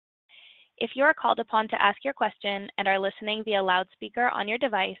 If you are called upon to ask your question and are listening via loudspeaker on your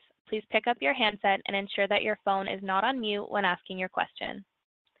device, please pick up your handset and ensure that your phone is not on mute when asking your question.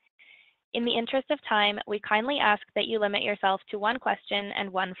 In the interest of time, we kindly ask that you limit yourself to one question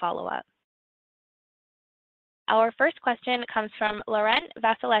and one follow-up. Our first question comes from Laurent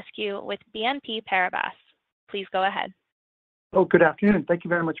Vasilescu with BNP Paribas. Please go ahead. Oh, good afternoon. Thank you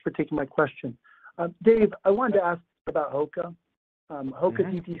very much for taking my question. Dave, I wanted to ask about HOKA. HOKA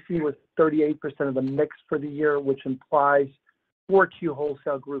DTC was 38% of the mix for the year, which implies 4Q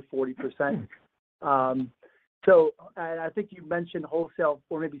wholesale grew 40%. So I think you mentioned wholesale,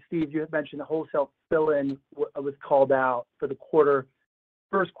 or maybe Steve, you had mentioned the wholesale fill-in was called out for the quarter.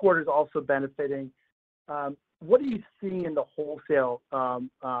 First quarter is also benefiting. What are you seeing in the wholesale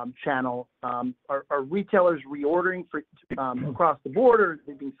channel? Are retailers reordering across the board, or are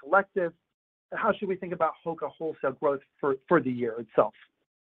they being selective? How should we think about HOKA wholesale growth for the year itself?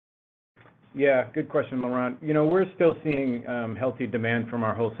 Yeah, good question, Laurent. You know, we're still seeing healthy demand from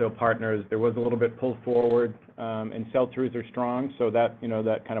our wholesale partners. There was a little bit pulled forward, and sell-throughs are strong, so that, you know,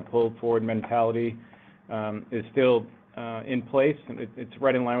 that kind of pulled forward mentality is still in place. And it's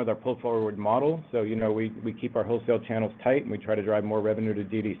right in line with our pull forward model. So, you know, we keep our wholesale channels tight, and we try to drive more revenue to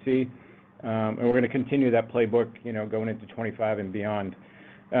DTC. And we're going to continue that playbook, you know, going into 25 and beyond.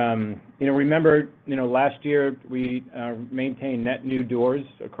 You know, remember, you know, last year we maintained net new doors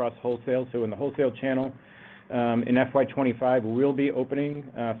across wholesale. So in the wholesale channel, in FY25, we'll be opening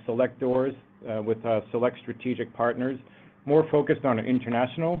select doors with select strategic partners, more focused on an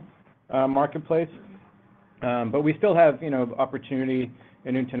international marketplace. But we still have, you know, opportunity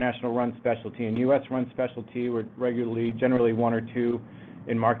in international run specialty. In U.S. run specialty, we're generally 1 or 2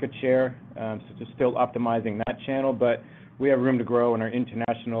 in market share. So just still optimizing that channel, but we have room to grow in our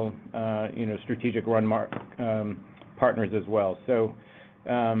international, you know, strategic run partners as well. So,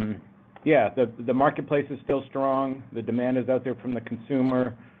 yeah, the marketplace is still strong. The demand is out there from the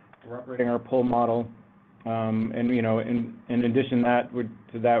consumer. We're operating our pull model. And, you know, in addition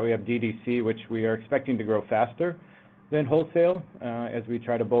to that, we have DTC, which we are expecting to grow faster than wholesale as we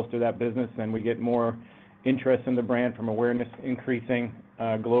try to bolster that business and we get more interest in the brand from awareness increasing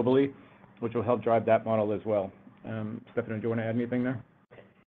globally, which will help drive that model as well. Stefano, do you want to add anything there?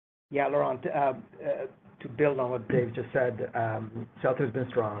 Yeah, Laurent, to build on what Dave just said, shelter has been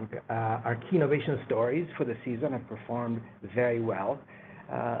strong. Our key innovation stories for the season have performed very well.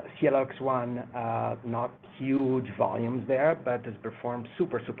 Cielo X1, not huge volumes there, but has performed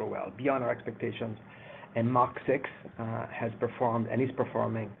super well, beyond our expectations. And Mach 6 has performed and is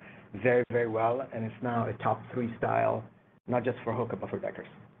performing very well, and it's now a top 3 style, not just for HOKA, but for Deckers.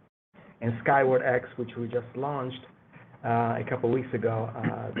 And Skyward X, which we just launched a couple of weeks ago,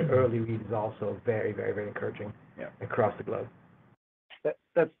 the early read is also very encouraging across the globe.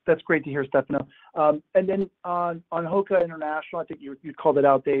 That's great to hear, Stefano. And then on HOKA International, I think you called it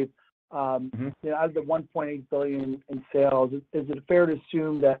out, Dave. Out of the $1.8 billion in sales, is it fair to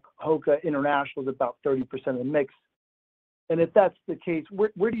assume that HOKA International is about 30% of the mix? And if that's the case,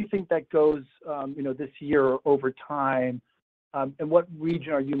 where do you think that goes, this year or over time? And what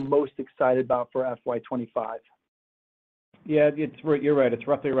region are you most excited about for FY25? Yeah, you're right. It's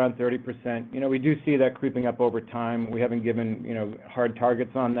roughly around 30%. We do see that creeping up over time. We haven't given, hard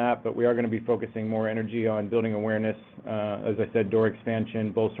targets on that, but we are going to be focusing more energy on building awareness. As I said, door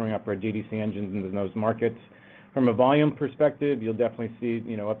expansion, bolstering up our DTC engines in those markets. From a volume perspective, you'll definitely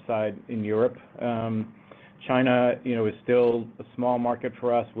see, upside in Europe. China, is still a small market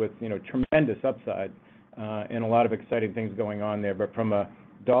for us with, tremendous upside and a lot of exciting things going on there. But from a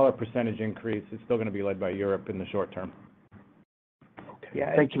dollar percentage increase, it's still going to be led by Europe in the short term.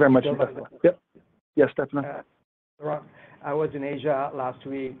 Yeah, thank you very much. Yep. Yes, Stefano. Ron, I was in Asia last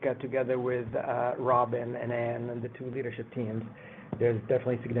week together with Robin and Anne and the two leadership teams. There's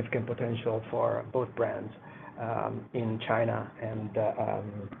definitely significant potential for both brands in China and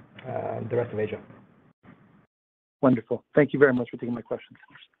the rest of Asia. Wonderful. Thank you very much for taking my questions.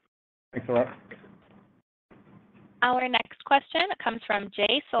 Thanks a lot. Our next question comes from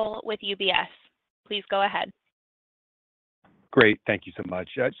Jay Sole with UBS. Please go ahead. Great. Thank you so much.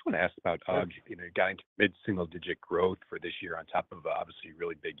 I just want to ask about UGG. Got into mid-single-digit growth for this year on top of obviously a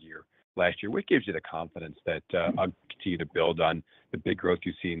really big year last year. What gives you the confidence that UGG continue to build on the big growth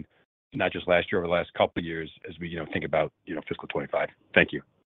you've seen, not just last year, over the last couple of years, as we think about fiscal 25? Thank you.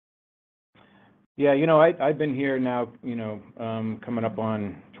 Yeah, I've been here now, coming up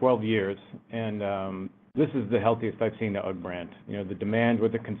on 12 years, and this is the healthiest I've seen the UGG brand. The demand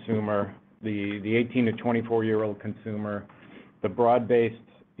with the consumer, the 18 to 24-year-old consumer, the broad-based,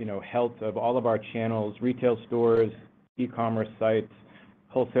 health of all of our channels, retail stores, e-commerce sites,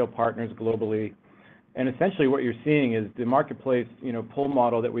 wholesale partners globally. And essentially what you're seeing is the marketplace, pull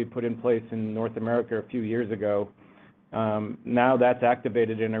model that we put in place in North America a few years ago. Now that's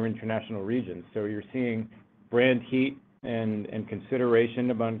activated in our international regions. So you're seeing brand heat and consideration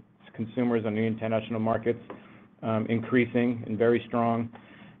among consumers on the international markets increasing and very strong.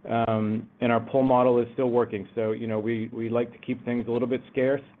 And our pull model is still working. So, we like to keep things a little bit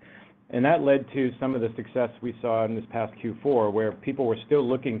scarce. And that led to some of the success we saw in this past Q4, where people were still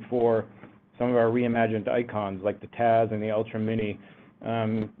looking for some of our reimagined icons like the Taz and the Ultra Mini.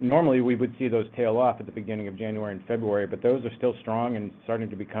 Normally we would see those tail off at the beginning of January and February, but those are still strong and starting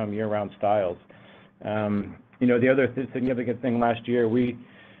to become year-round styles. The other significant thing last year, we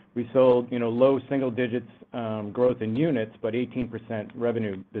sold, low single digits growth in units, but 18%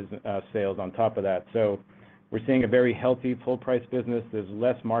 revenue sales on top of that. So we're seeing a very healthy full price business. There's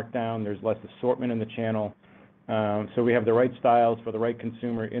less markdown. There's less assortment in the channel. So we have the right styles for the right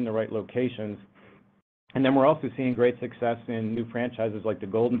consumer in the right locations. And then we're also seeing great success in new franchises like the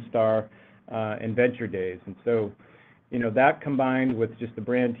Golden Star and Venture Days. And so, that combined with just the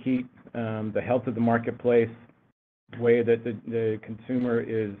brand heat, the health of the marketplace, way that the consumer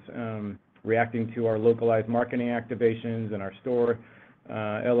is reacting to our localized marketing activations and our store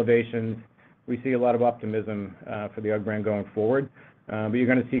elevations, we see a lot of optimism for the UGG brand going forward. But you're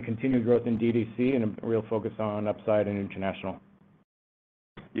going to see continued growth in DTC and a real focus on upside and international.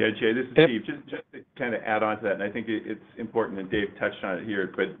 Yeah, Jay, this is Steve. Just to kind of add on to that, and I think it's important, and Dave touched on it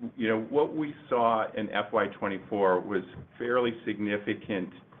here, but, what we saw in FY24 was fairly significant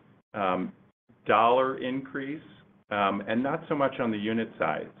dollar increase, and not so much on the unit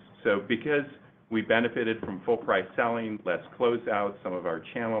side. So because we benefited from full price selling, less closeouts, some of our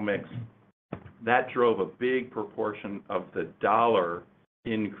channel mix, that drove a big proportion of the dollar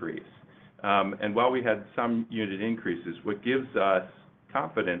increase. And while we had some unit increases, what gives us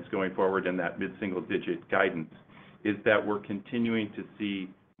confidence going forward in that mid-single digit guidance is that we're continuing to see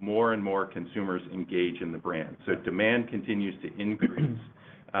more and more consumers engage in the brand. So demand continues to increase.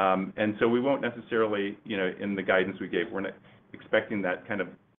 And so we won't necessarily, in the guidance we gave, we're not expecting that kind of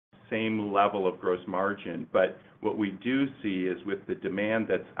same level of gross margin. But what we do see is with the demand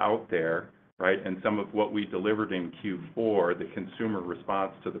that's out there, right, and some of what we delivered in Q4, the consumer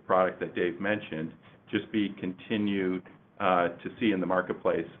response to the product that Dave mentioned, just be continued to see in the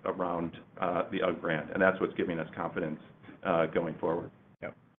marketplace around the UGG brand. And that's what's giving us confidence going forward.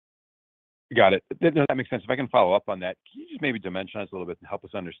 Yep. Got it. No, that makes sense. If I can follow up on that, can you just maybe dimensionize a little bit and help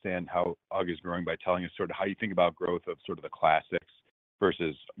us understand how UGG is growing by telling us sort of how you think about growth of sort of the classics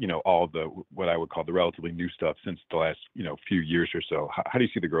versus, all of the, what I would call the relatively new stuff since the last, few years or so? How do you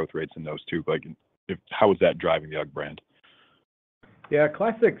see the growth rates in those two? Like, how is that driving the UGG brand? Yeah,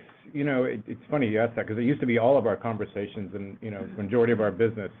 classics, it's funny you ask that because it used to be all of our conversations and, majority of our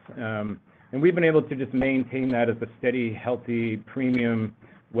business. And we've been able to just maintain that as a steady, healthy, premium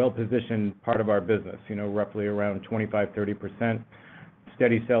well-positioned part of our business, you know, roughly around 25-30%,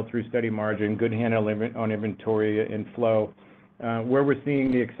 steady sell-through, steady margin, good handle on inventory and flow. Where we're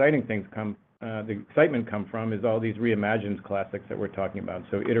seeing the excitement come from is all these reimagined classics that we're talking about.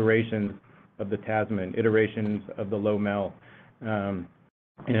 So iterations of the Tasman, iterations of the low mel,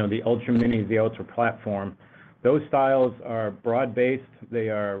 you know, the Ultra Minis, the Ultra Platform. Those styles are broad-based. They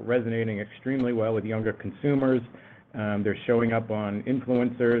are resonating extremely well with younger consumers. They're showing up on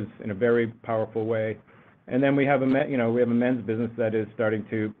influencers in a very powerful way. And then we have a men's business that is starting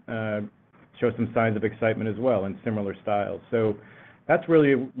to show some signs of excitement as well in similar styles. So that's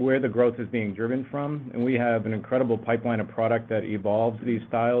really where the growth is being driven from. And we have an incredible pipeline of product that evolves these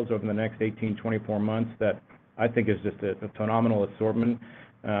styles over the next 18, 24 months that I think is just a phenomenal assortment,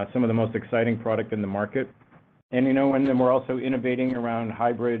 some of the most exciting product in the market. And, you know, and then we're also innovating around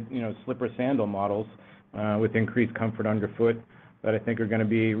hybrid, you know, slipper sandal models with increased comfort underfoot that I think are going to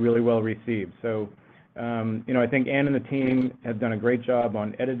be really well received. So, you know, I think Ann and the team have done a great job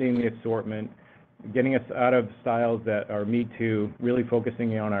on editing the assortment, getting us out of styles that are Me Too, really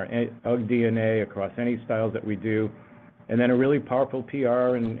focusing on our UGG DNA across any styles that we do, and then a really powerful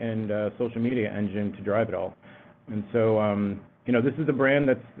PR and social media engine to drive it all. And so, you know, this is a brand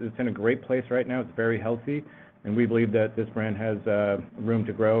that's in a great place right now. It's very healthy, and we believe that this brand has room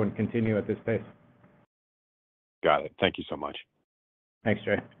to grow and continue at this pace. Got it. Thank you so much. Thanks,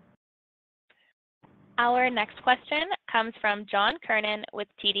 Jay. Our next question comes from John Kernan with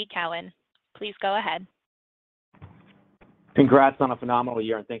TD Cowen. Please go ahead. Congrats on a phenomenal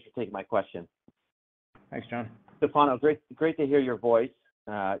year, and thanks for taking my question. Thanks, John. Stefano, great to hear your voice.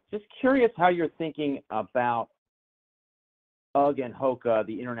 Just curious how you're thinking about UGG and HOKA,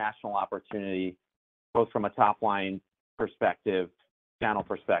 the international opportunity, both from a top-line perspective, channel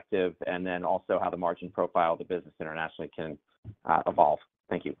perspective, and then also how the margin profile of the business internationally can evolve.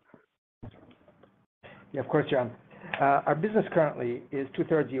 Thank you. Yeah, of course, John. Our business currently is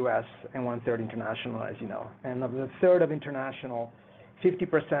 2/3 U.S. and 1/3 international, as you know. And of the third of international,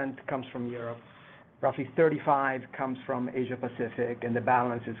 50% comes from Europe, roughly 35% comes from Asia Pacific, and the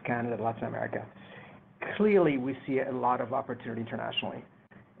balance is Canada, Latin America. Clearly, we see a lot of opportunity internationally.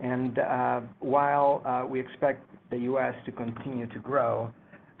 And while we expect the U.S. to continue to grow,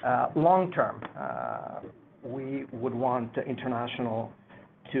 long term, we would want international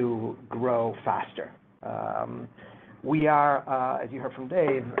to grow faster. We are, as you heard from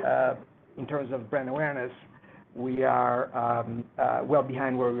Dave, in terms of brand awareness, we are well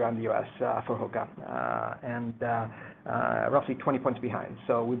behind where we are in the U.S. For HOKA, and roughly 20 points behind.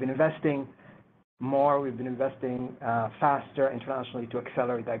 So we've been investing more, we've been investing faster internationally to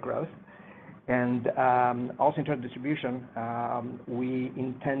accelerate that growth. And also in terms of distribution, we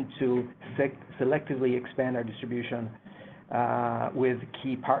intend to selectively expand our distribution with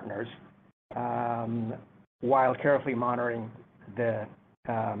key partners, while carefully monitoring the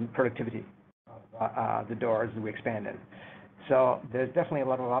productivity of the doors that we expand in. So there's definitely a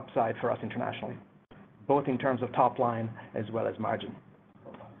lot of upside for us internationally, both in terms of top line as well as margin.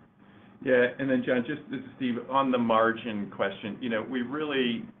 Yeah, and then John, this is Steve, on the margin question, you know, we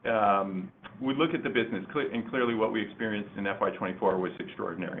really, we look at the business, and clearly what we experienced in FY24 was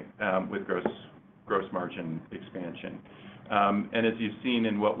extraordinary, with gross margin expansion. And as you've seen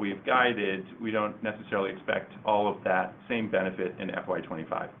in what we've guided, we don't necessarily expect all of that same benefit in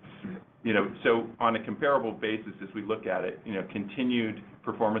FY25. You know, so on a comparable basis, as we look at it, you know, continued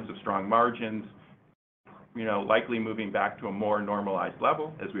performance of strong margins, you know, likely moving back to a more normalized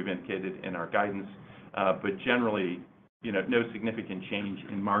level, as we've indicated in our guidance, but generally, you know, no significant change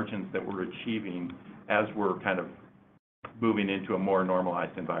in margins that we're achieving as we're kind of moving into a more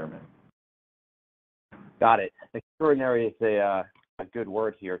normalized environment. Got it. Extraordinary is a good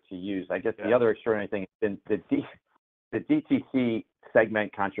word here to use. I guess the other extraordinary thing has been the DTC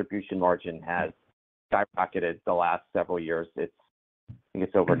segment contribution margin has skyrocketed the last several years. I think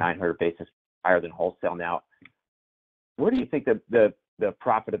it's over 900 basis higher than wholesale now. Where do you think the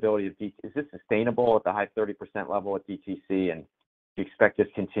profitability of DTC, is this sustainable at the high 30% level at DTC, and do you expect this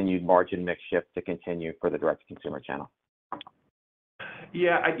continued margin mix shift to continue for the direct-to-consumer channel?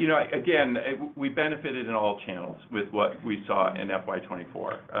 Yeah, you know, again, we benefited in all channels with what we saw in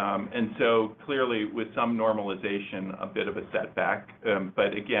FY24. And so clearly with some normalization, a bit of a setback,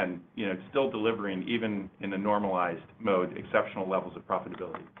 but again, you know, still delivering even in a normalized mode, exceptional levels of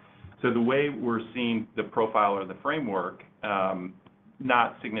profitability. So the way we're seeing the profile or the framework,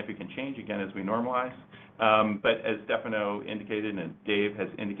 not significant change again as we normalize. But as Stefano indicated and Dave has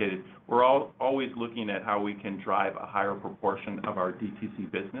indicated, we're always looking at how we can drive a higher proportion of our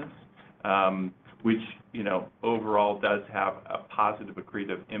DTC business. which, overall does have a positive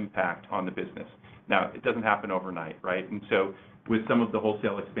accretive impact on the business. Now, it doesn't happen overnight, right? And so with some of the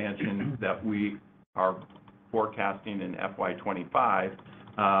wholesale expansion that we are forecasting in FY25,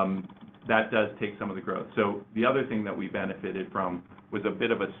 that does take some of the growth. So the other thing that we benefited from was a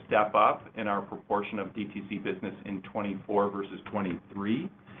bit of a step up in our proportion of DTC business in 24 versus 23.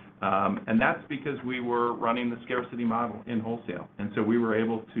 And that's because we were running the scarcity model in wholesale. And so we were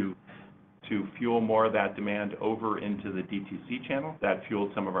able to fuel more of that demand over into the DTC channel. That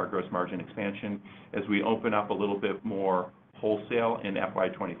fueled some of our gross margin expansion. As we open up a little bit more wholesale in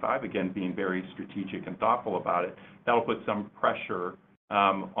FY25, again, being very strategic and thoughtful about it, that'll put some pressure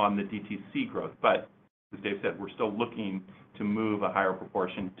on the DTC growth. But as Dave said, we're still looking to move a higher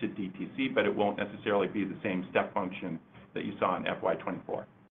proportion to DTC, but it won't necessarily be the same step function that you saw in FY24.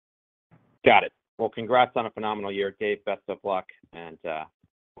 Got it. Well, congrats on a phenomenal year, Dave. Best of luck, and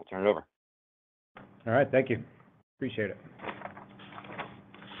we'll turn it over. All right, thank you. Appreciate it.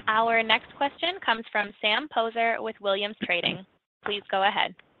 Our next question comes from Sam Poser with Williams Trading. Please go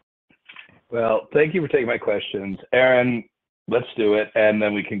ahead. Well, thank you for taking my questions. Aaron, let's do it, and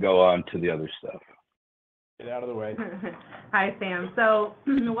then we can go on to the other stuff. Get out of the way. Hi, Sam. So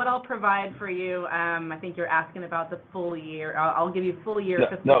what I'll provide for you, I think you're asking about the full year. I'll give you full year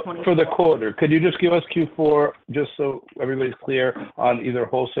fiscal 24. For the quarter. Could you just give us Q4, just so everybody's clear on either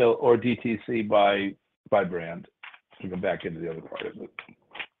wholesale or DTC by brand? We can go back into the other part of it.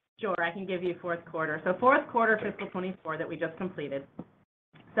 Sure, I can give you fourth quarter. So fourth quarter fiscal 24 that we just completed.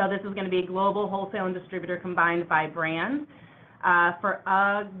 So this is going to be global wholesale and distributor combined by brand. For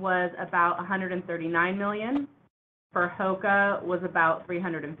UGG was about $139 million. For HOKA was about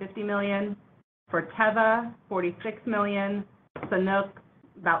 $350 million. For Teva, $46 million. Sanuk,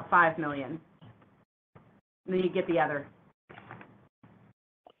 about $5 million. And then you get the other.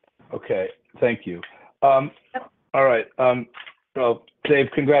 Okay, thank you. All right. Well, Dave,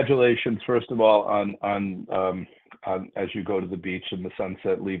 congratulations, first of all, on as you go to the beach in the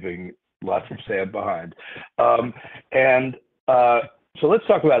sunset, leaving lots of sand behind. So let's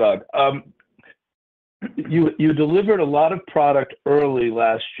talk about UGG. You delivered a lot of product early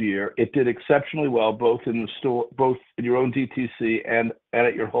last year. It did exceptionally well, both in the store, both in your own DTC and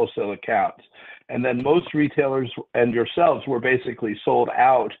at your wholesale accounts. And then most retailers and yourselves were basically sold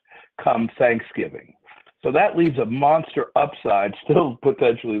out come Thanksgiving. So that leaves a monster upside, still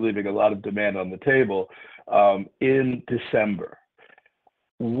potentially leaving a lot of demand on the table in December.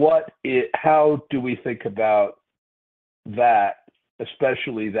 How do we think about that,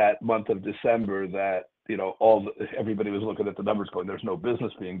 especially that month of December, that everybody was looking at the numbers going, there's no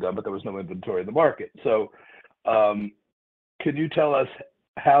business being done, but there was no inventory in the market. So can you tell us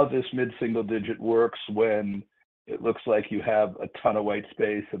how this mid-single digit works when it looks like you have a ton of white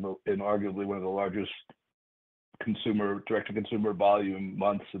space in arguably one of the largest direct-to-consumer volume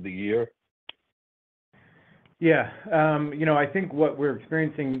months of the year? Yeah, I think what we're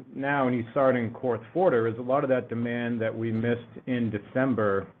experiencing now, and you saw it in fourth quarter, is a lot of that demand that we missed in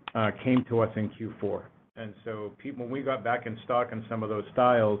December came to us in Q4. And so when we got back in stock on some of those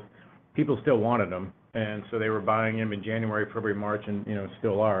styles, people still wanted them. And so they were buying them in January, February, March, and,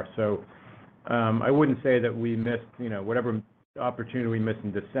 still are. So I wouldn't say that we missed, whatever opportunity we missed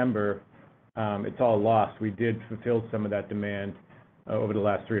in December, it's all lost. We did fulfill some of that demand over the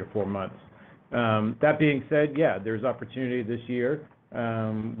last 3 to 4 months. That being said, yeah, there's opportunity this year.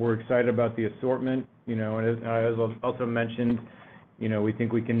 We're excited about the assortment, and as I also mentioned, we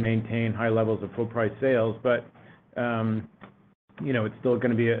think we can maintain high levels of full price sales, but, it's still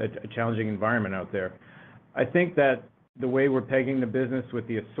going to be a challenging environment out there. I think that the way we're pegging the business with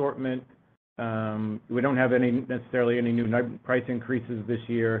the assortment, we don't have necessarily any new price increases this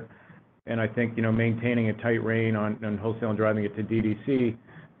year. And I think, maintaining a tight rein on wholesale and driving it to DTC,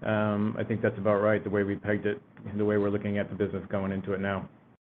 I think that's about right, the way we pegged it, and the way we're looking at the business going into it now.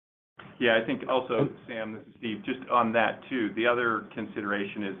 Yeah, I think also, Sam, this is Steve, just on that too, the other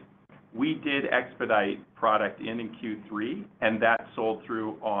consideration is we did expedite product in Q3, and that sold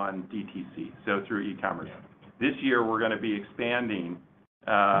through on DTC, so through e-commerce. This year, we're going to be expanding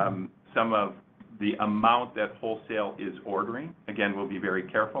some of the amount that wholesale is ordering. Again, we'll be very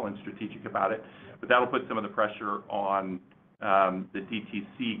careful and strategic about it, but that'll put some of the pressure on the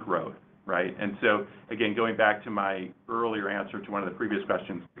DTC growth, right? And so, again, going back to my earlier answer to one of the previous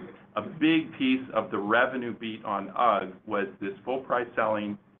questions, a big piece of the revenue beat on UGG was this full price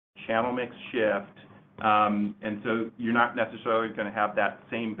selling, channel mix shift, and so you're not necessarily going to have that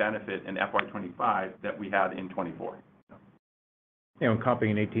same benefit in FY25 that we had in 24. And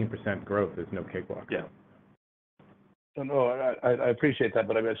copying an 18% growth is no cakewalk. Yeah. No, I appreciate that,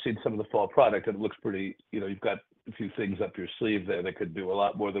 but I mean, I've seen some of the fall product, and it looks pretty, you've got a few things up your sleeve there that could do a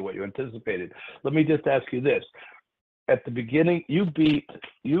lot more than what you anticipated. Let me just ask you this. At the beginning, you beat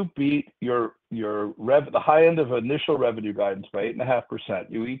the high end of initial revenue guidance by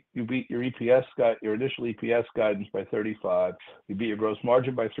 8.5%. You beat your initial EPS guidance by 35. You beat your gross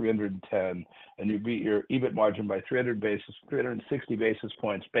margin by 310, and you beat your EBIT margin by 360 basis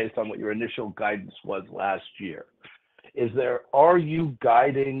points based on what your initial guidance was last year. Are you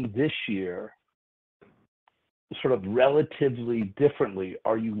guiding this year sort of relatively differently?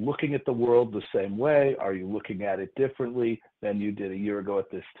 Are you looking at the world the same way? Are you looking at it differently than you did a year ago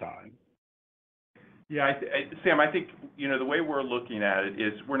at this time? Yeah, Sam, I think, the way we're looking at it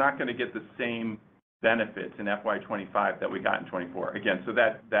is we're not going to get the same benefits in FY25 that we got in 24. Again, so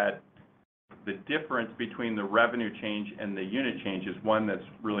that the difference between the revenue change and the unit change is one that's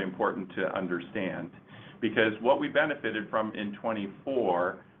really important to understand. Because what we benefited from in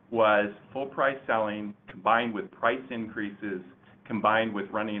 24 was full price selling combined with price increases, combined with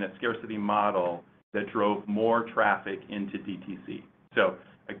running a scarcity model that drove more traffic into DTC. So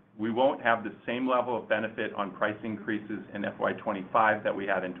we won't have the same level of benefit on price increases in FY25 that we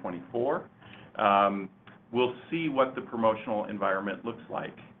had in 24. We'll see what the promotional environment looks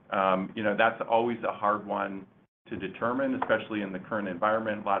like. That's always a hard one to determine, especially in the current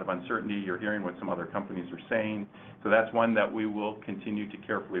environment. A lot of uncertainty. You're hearing what some other companies are saying. So that's one that we will continue to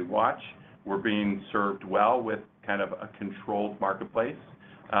carefully watch. We're being served well with kind of a controlled marketplace.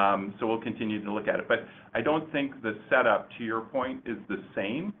 So we'll continue to look at it. But I don't think the setup, to your point, is the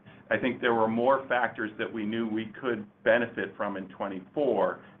same. I think there were more factors that we knew we could benefit from in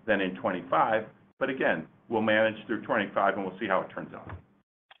 24 than in 25. But again, we'll manage through 25 and we'll see how it turns out.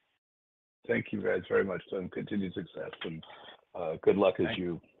 Thank you guys very much, and continued success, and good luck as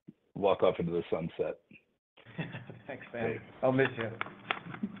you walk off into the sunset. Thanks, man. I'll miss you.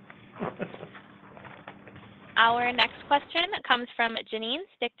 Our next question comes from Janine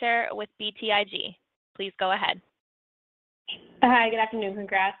Stichter with BTIG. Please go ahead. Hi, good afternoon.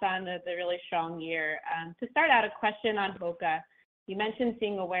 Congrats on the really strong year. To start out, a question on HOKA. You mentioned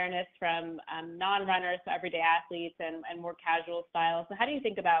seeing awareness from non-runners to everyday athletes and more casual styles. So how do you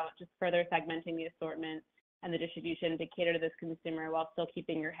think about just further segmenting the assortment and the distribution to cater to this consumer while still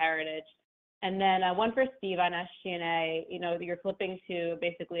keeping your heritage? And then one for Steve on SG&A. You're flipping to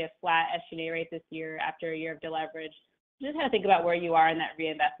basically a flat SG&A rate this year after a year of deleverage. Just how to think about where you are in that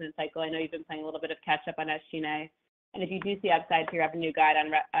reinvestment cycle. I know you've been playing a little bit of catch up on SG&A. And if you do see upside to your revenue guide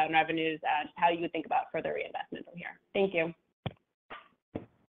on revenues, how you would think about further reinvestment from here. Thank you.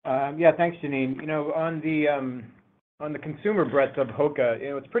 Yeah, thanks, Janine. On the consumer breadth of HOKA,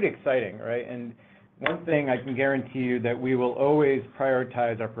 it's pretty exciting, right? And one thing I can guarantee you that we will always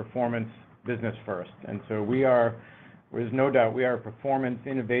prioritize our performance business first. And so there's no doubt, we are a performance,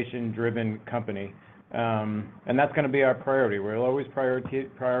 innovation-driven company. And that's going to be our priority. We'll always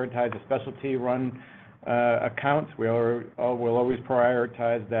prioritize a specialty run accounts. We'll always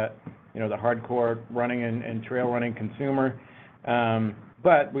prioritize that, the hardcore running and trail running consumer.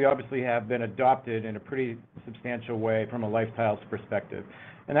 But we obviously have been adopted in a pretty substantial way from a lifestyle perspective.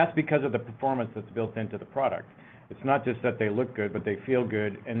 And that's because of the performance that's built into the product. It's not just that they look good, but they feel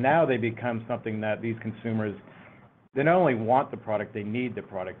good. And now they become something that these consumers, they not only want the product, they need the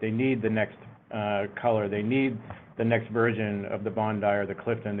product. They need the next color. They need the next version of the Bondi or the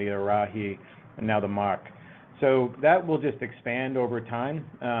Clifton, the Arahi, and now the Mach. So that will just expand over time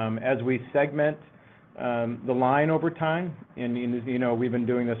as we segment the line over time. And we've been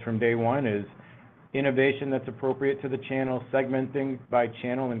doing this from day one, is innovation that's appropriate to the channel, segmenting by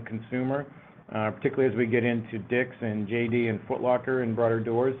channel and consumer, particularly as we get into Dick's and JD and Foot Locker and broader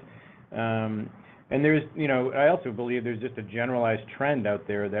doors. And there's, I also believe there's just a generalized trend out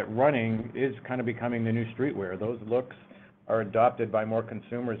there that running is kind of becoming the new streetwear. Those looks are adopted by more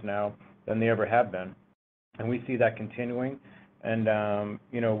consumers now than they ever have been. And we see that continuing. And,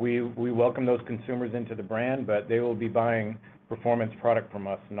 we welcome those consumers into the brand, but they will be buying performance product from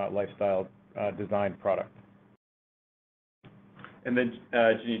us, not lifestyle designed product. And then,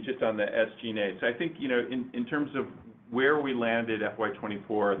 Janine, just on the SG&A. So I think, in terms of where we landed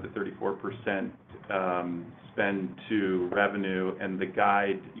FY24 at the 34% spend to revenue and the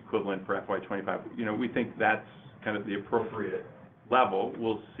guide equivalent for FY25, we think that's kind of the appropriate level.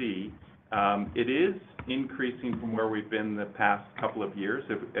 We'll see. It is increasing from where we've been the past couple of years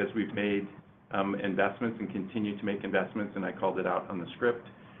as we've made investments and continue to make investments, and I called it out on the script,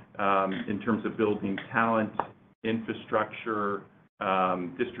 in terms of building talent, infrastructure,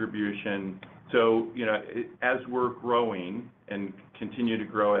 distribution. So, as we're growing and continue to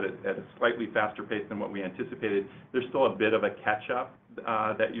grow at a slightly faster pace than what we anticipated, there's still a bit of a catch-up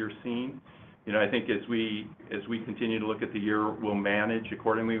that you're seeing. I think as we continue to look at the year, we'll manage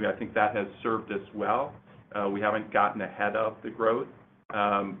accordingly. I think that has served us well. We haven't gotten ahead of the growth,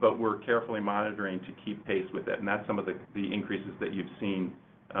 but we're carefully monitoring to keep pace with it. And that's some of the increases that you've seen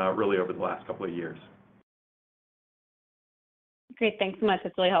really over the last couple of years. Great. Thanks so much.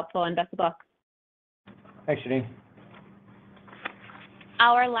 That's really helpful, and best of luck. Thanks, Janine.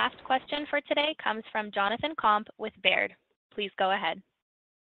 Our last question for today comes from Jonathan Komp with Baird. Please go ahead.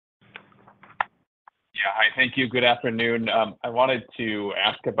 Yeah, hi, thank you. Good afternoon. I wanted to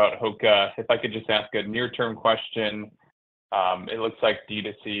ask about Hoka. If I could just ask a near-term question. It looks like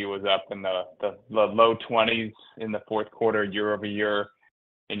D2C was up in the low 20s in the fourth quarter year over year,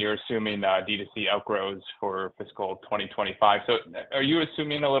 and you're assuming D2C outgrows for fiscal 2025. So are you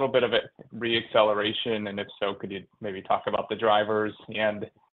assuming a little bit of a re-acceleration? And if so, could you maybe talk about the drivers? And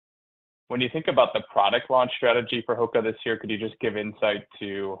when you think about the product launch strategy for Hoka this year, could you just give insight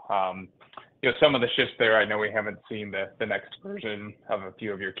to some of the shifts there? I know we haven't seen the next version of a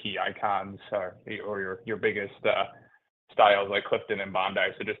few of your key icons or your biggest styles like Clifton and Bondi.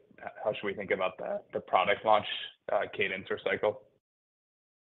 So just how should we think about the product launch cadence or cycle?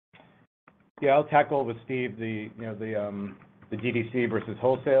 Yeah, I'll tackle with Steve the DTC versus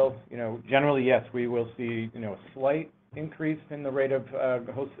wholesale. Generally, yes, we will see a slight increase in the rate of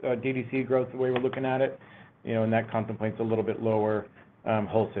DTC growth the way we're looking at it, and that contemplates a little bit lower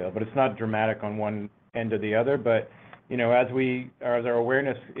wholesale, but it's not dramatic on one end or the other. But as our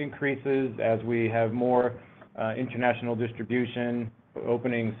awareness increases, as we have more international distribution,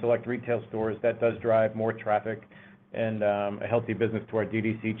 opening select retail stores, that does drive more traffic and a healthy business to our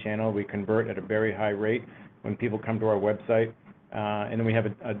DTC channel. We convert at a very high rate when people come to our website, and then we have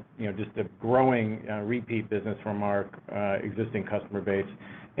just a growing repeat business from our existing customer base.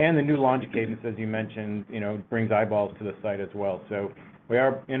 And the new launch cadence, as you mentioned, brings eyeballs to the site as well. So we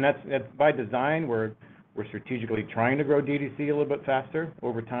are, and that's by design. We're strategically trying to grow DTC a little bit faster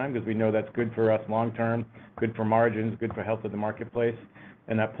over time because we know that's good for us long term, good for margins, good for health of the marketplace,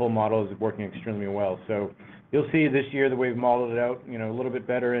 and that pull model is working extremely well. So you'll see this year the way we've modeled it out, a little bit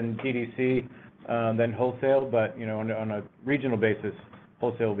better in DTC than wholesale, but on a regional basis,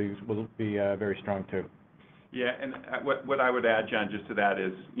 wholesale will be very strong too. Yeah, and what I would add, John, just to that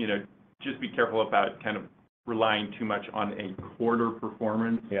is, just be careful about kind of relying too much on a quarter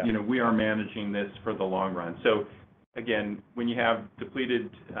performance. Yeah. We are managing this for the long run. So again, when you have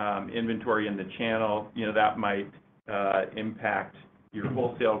depleted inventory in the channel, that might impact your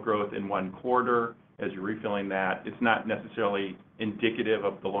wholesale growth in one quarter as you're refilling that. It's not necessarily indicative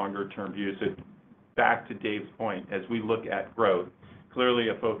of the longer term view. So back to Dave's point, as we look at growth, clearly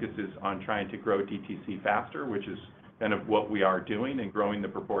a focus is on trying to grow DTC faster, which is kind of what we are doing and growing the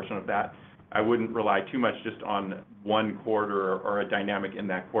proportion of that. I wouldn't rely too much just on one quarter or a dynamic in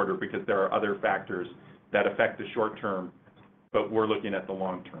that quarter because there are other factors that affect the short term, but we're looking at the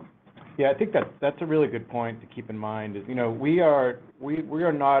long term. Yeah, I think that's a really good point to keep in mind is, we are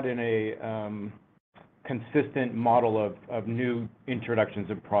not in a consistent model of new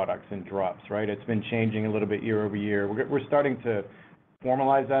introductions of products and drops, right? It's been changing a little bit year over year. We're starting to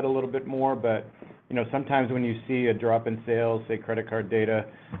formalize that a little bit more, but sometimes when you see a drop in sales, say credit card data,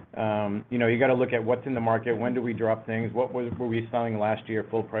 you got to look at what's in the market, when do we drop things, what were we selling last year,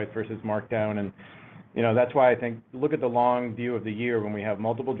 full price versus markdown, and that's why I think look at the long view of the year when we have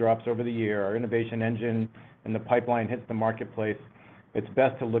multiple drops over the year, our innovation engine and the pipeline hits the marketplace. It's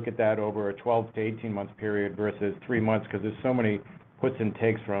best to look at that over a 12 to 18 month period versus 3 months because there's so many puts and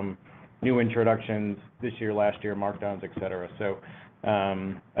takes from new introductions this year, last year, markdowns, et cetera. So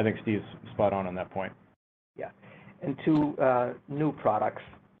I think Steve's spot on that point. Yeah. And two new products,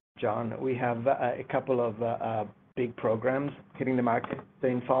 John. We have a couple of big programs hitting the market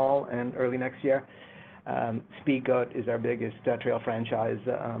in fall and early next year. Speedgoat is our biggest trail franchise.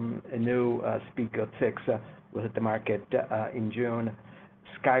 A new Speedgoat 6 will hit the market in June.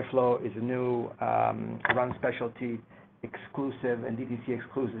 Skyflow is a new run specialty exclusive and DTC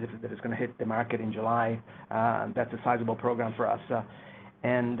exclusive that is going to hit the market in July. That's a sizable program for us.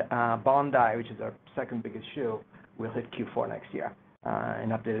 And Bondi, which is our second biggest shoe, will hit Q4 next year. An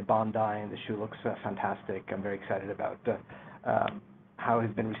updated Bondi, and the shoe looks fantastic. I'm very excited about how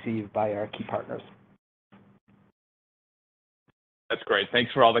it's been received by our key partners. That's great.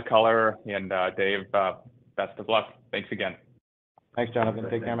 Thanks for all the color. And Dave, best of luck. Thanks again. Thanks, Jonathan.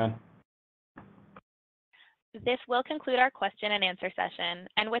 Take care, man. This will conclude our question and answer session.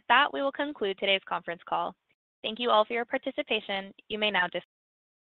 And with that, we will conclude today's conference call. Thank you all for your participation. You may now disconnect.